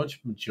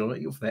large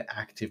majority of their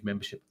active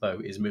membership,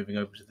 though, is moving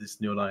over to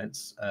this New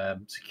Alliance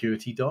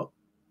security dot.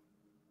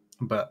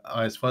 But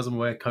as far as I'm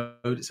aware, Code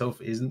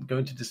itself isn't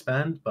going to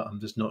disband, but I'm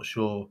just not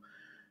sure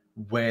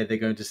where they're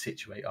going to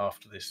situate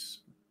after this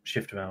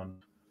shift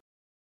around.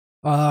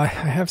 I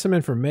have some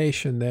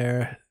information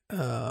there.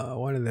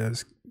 One of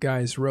those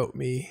guys wrote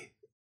me,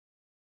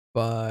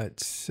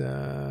 but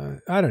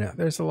I don't know.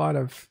 There's a lot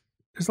of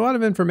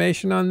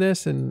information on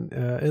this, and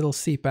it'll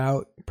seep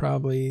out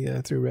probably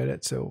through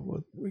Reddit,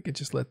 so we could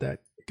just let that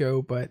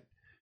go. But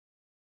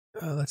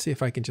let's see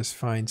if I can just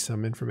find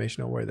some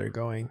information on where they're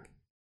going.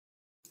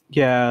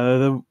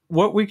 Yeah,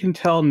 what we can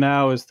tell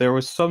now is there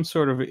was some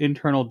sort of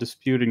internal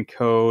dispute in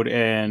Code,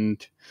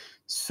 and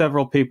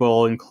several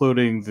people,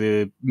 including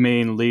the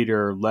main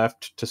leader,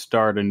 left to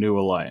start a new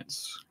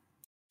alliance.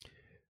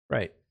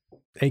 Right.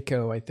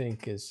 ACO, I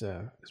think, is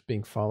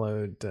being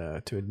followed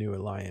to a new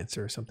alliance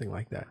or something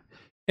like that.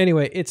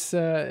 Anyway, it's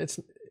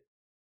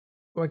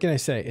what can I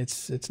say?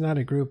 It's not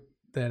a group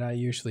that I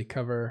usually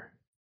cover,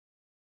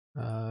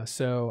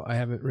 so I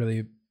haven't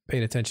really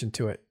paid attention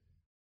to it.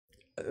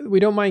 We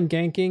don't mind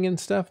ganking and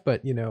stuff,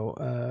 but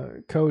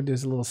Code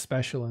is a little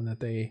special in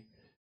that they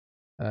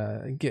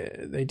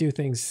do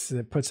things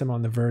that puts them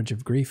on the verge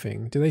of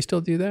griefing. Do they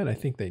still do that? I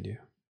think they do.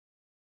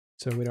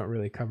 So we don't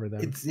really cover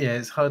them.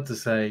 It's hard to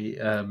say.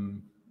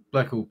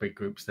 Like all big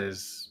groups,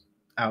 there's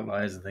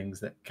outliers and things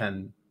that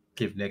can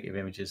give negative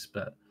images,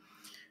 but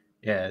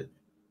yeah,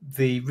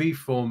 the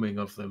reforming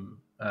of them,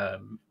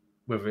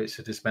 whether it's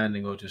a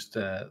disbanding or just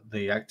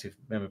the active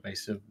member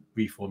base of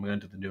reforming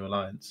under the new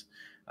alliance,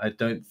 I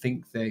don't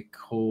think their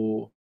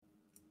core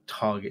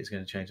target is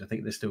going to change. I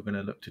think they're still going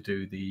to look to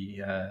do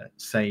the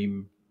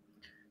same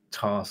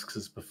tasks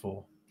as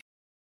before.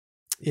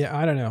 Yeah,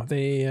 I don't know.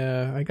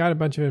 I got a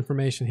bunch of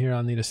information here.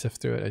 I'll need to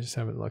sift through it. I just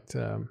haven't looked.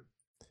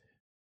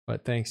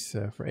 But thanks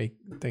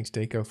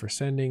Daco for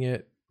sending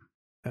it.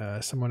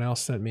 Someone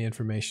else sent me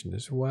information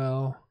as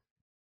well.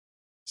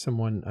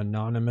 Someone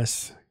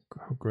anonymous.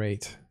 Oh,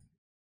 great.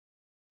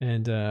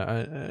 And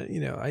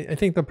I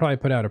think they'll probably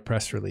put out a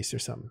press release or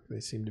something. They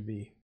seem to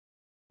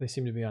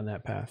be on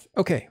that path.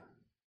 Okay.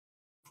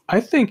 I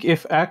think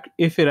if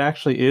it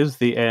actually is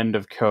the end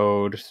of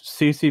Code,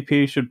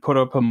 CCP should put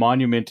up a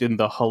monument in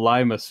the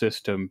Halima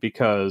system,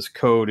 because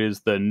Code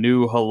is the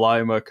new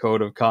Halima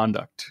code of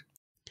conduct.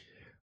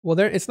 Well,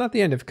 it's not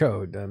the end of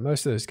Code.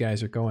 Most of those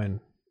guys are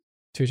going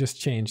to just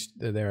change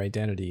their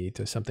identity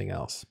to something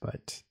else.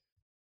 But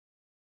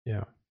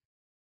yeah.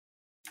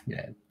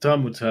 Yeah,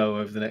 time will tell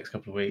over the next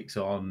couple of weeks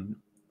on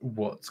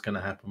what's going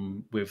to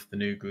happen with the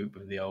new group,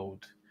 with the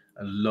old.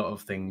 A lot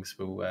of things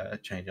will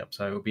change up,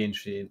 so it'll be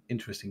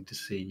interesting to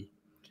see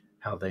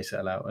how they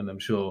settle out. And I'm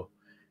sure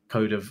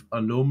Code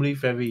are normally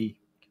very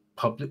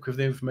public with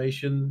the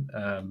information.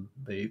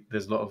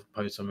 There's a lot of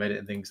posts on Reddit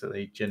and things that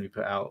they generally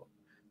put out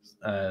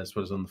as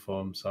well as on the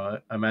forum. So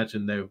I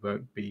imagine there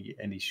won't be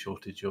any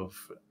shortage of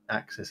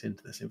access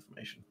into this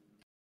information.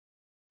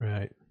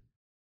 Right.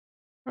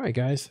 All right,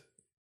 guys.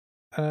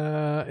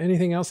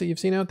 Anything else that you've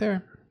seen out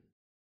there?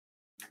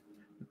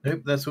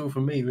 Nope, that's all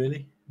from me,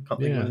 really. Can't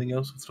think of anything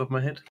else off the top of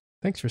my head.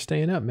 Thanks for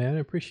staying up, man. I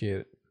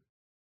appreciate it.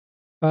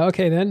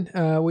 Okay, then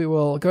we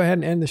will go ahead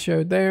and end the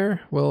show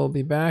there. We'll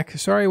be back.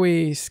 Sorry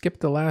we skipped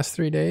the last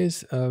 3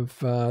 days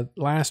of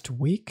last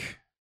week.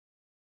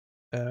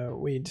 I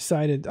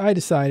decided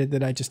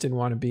that I just didn't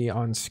want to be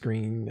on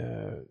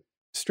screen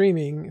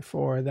streaming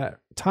for that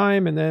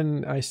time, and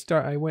then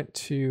I went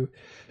to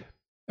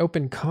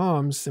Open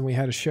Comms, and we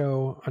had a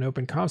show on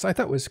Open Comms. I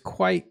thought was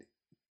quite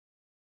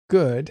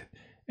good,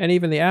 and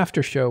even the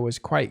after show was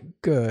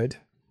quite good.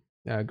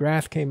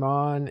 Grath came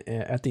on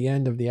at the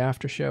end of the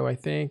after show. I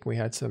think we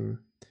had some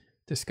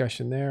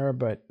discussion there,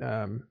 but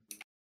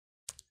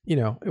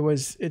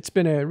it's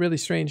been a really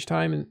strange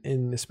time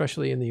in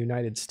especially in the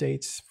United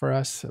States for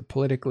us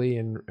politically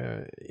and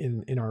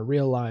in our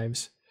real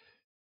lives.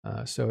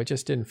 So it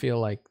just didn't feel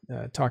like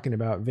talking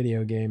about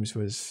video games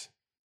was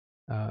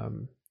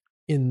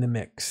in the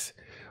mix.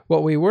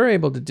 What we were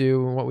able to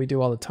do, and what we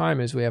do all the time,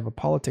 is we have a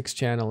politics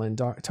channel and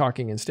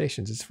Talking in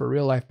Stations. It's for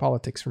real life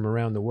politics from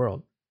around the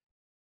world.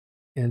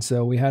 And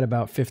so we had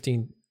about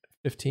 10,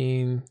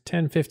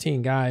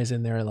 15 guys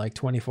in there, like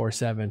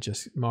 24/7,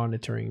 just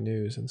monitoring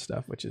news and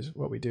stuff, which is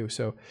what we do.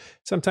 So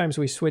sometimes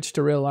we switch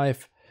to real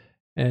life,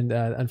 and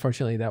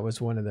unfortunately that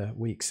was one of the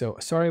weeks. So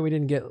sorry we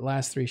didn't get the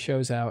last 3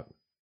 shows out.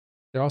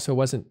 There also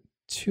wasn't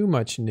too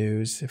much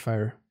news, if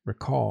I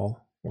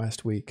recall,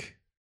 last week.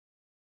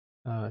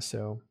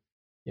 So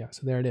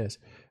there it is.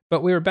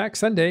 But we were back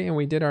Sunday, and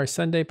we did our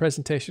Sunday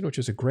presentation, which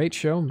was a great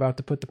show. I'm about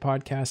to put the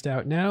podcast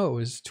out now. It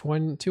was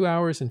 2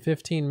 hours and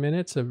 15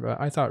 minutes of,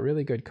 I thought,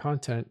 really good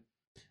content,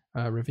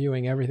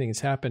 reviewing everything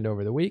that's happened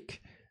over the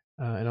week,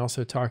 and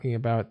also talking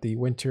about the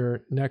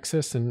Winter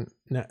Nexus. And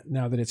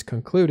now that it's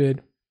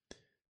concluded,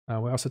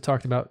 we also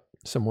talked about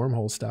some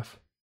wormhole stuff.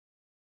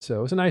 So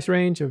it was a nice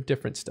range of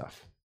different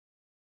stuff.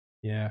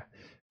 Yeah.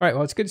 All right.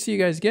 Well, it's good to see you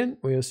guys again.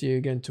 We'll see you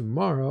again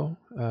tomorrow.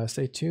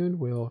 Stay tuned.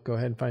 We'll go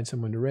ahead and find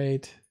someone to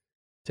raid.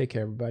 Take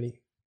care, everybody.